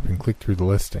opened the app and clicked through the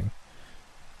listing.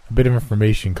 A bit of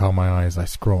information caught my eye as I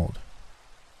scrolled.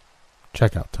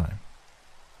 Checkout time.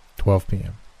 12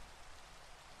 p.m.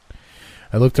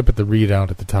 I looked up at the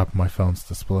readout at the top of my phone's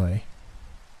display.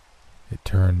 It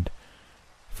turned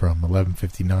from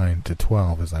 11:59 to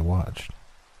 12 as I watched.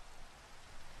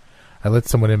 I let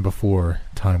someone in before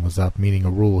time was up, meaning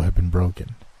a rule had been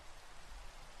broken.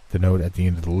 The note at the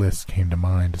end of the list came to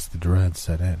mind as the dread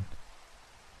set in.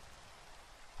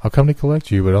 I'll come to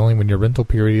collect you, but only when your rental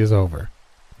period is over.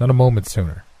 Not a moment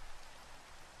sooner.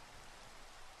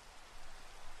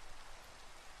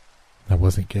 That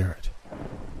wasn't Garrett.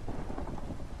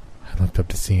 I looked up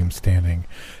to see him standing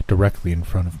directly in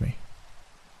front of me.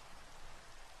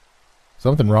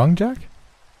 Something wrong, Jack?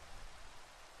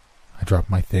 I dropped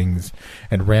my things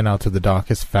and ran out to the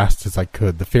dock as fast as I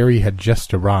could. The ferry had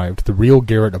just arrived, the real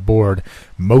Garrett aboard,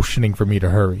 motioning for me to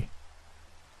hurry.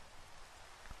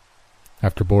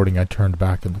 After boarding, I turned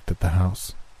back and looked at the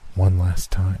house one last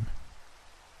time.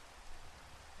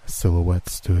 A silhouette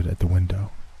stood at the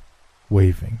window,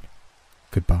 waving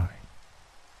goodbye.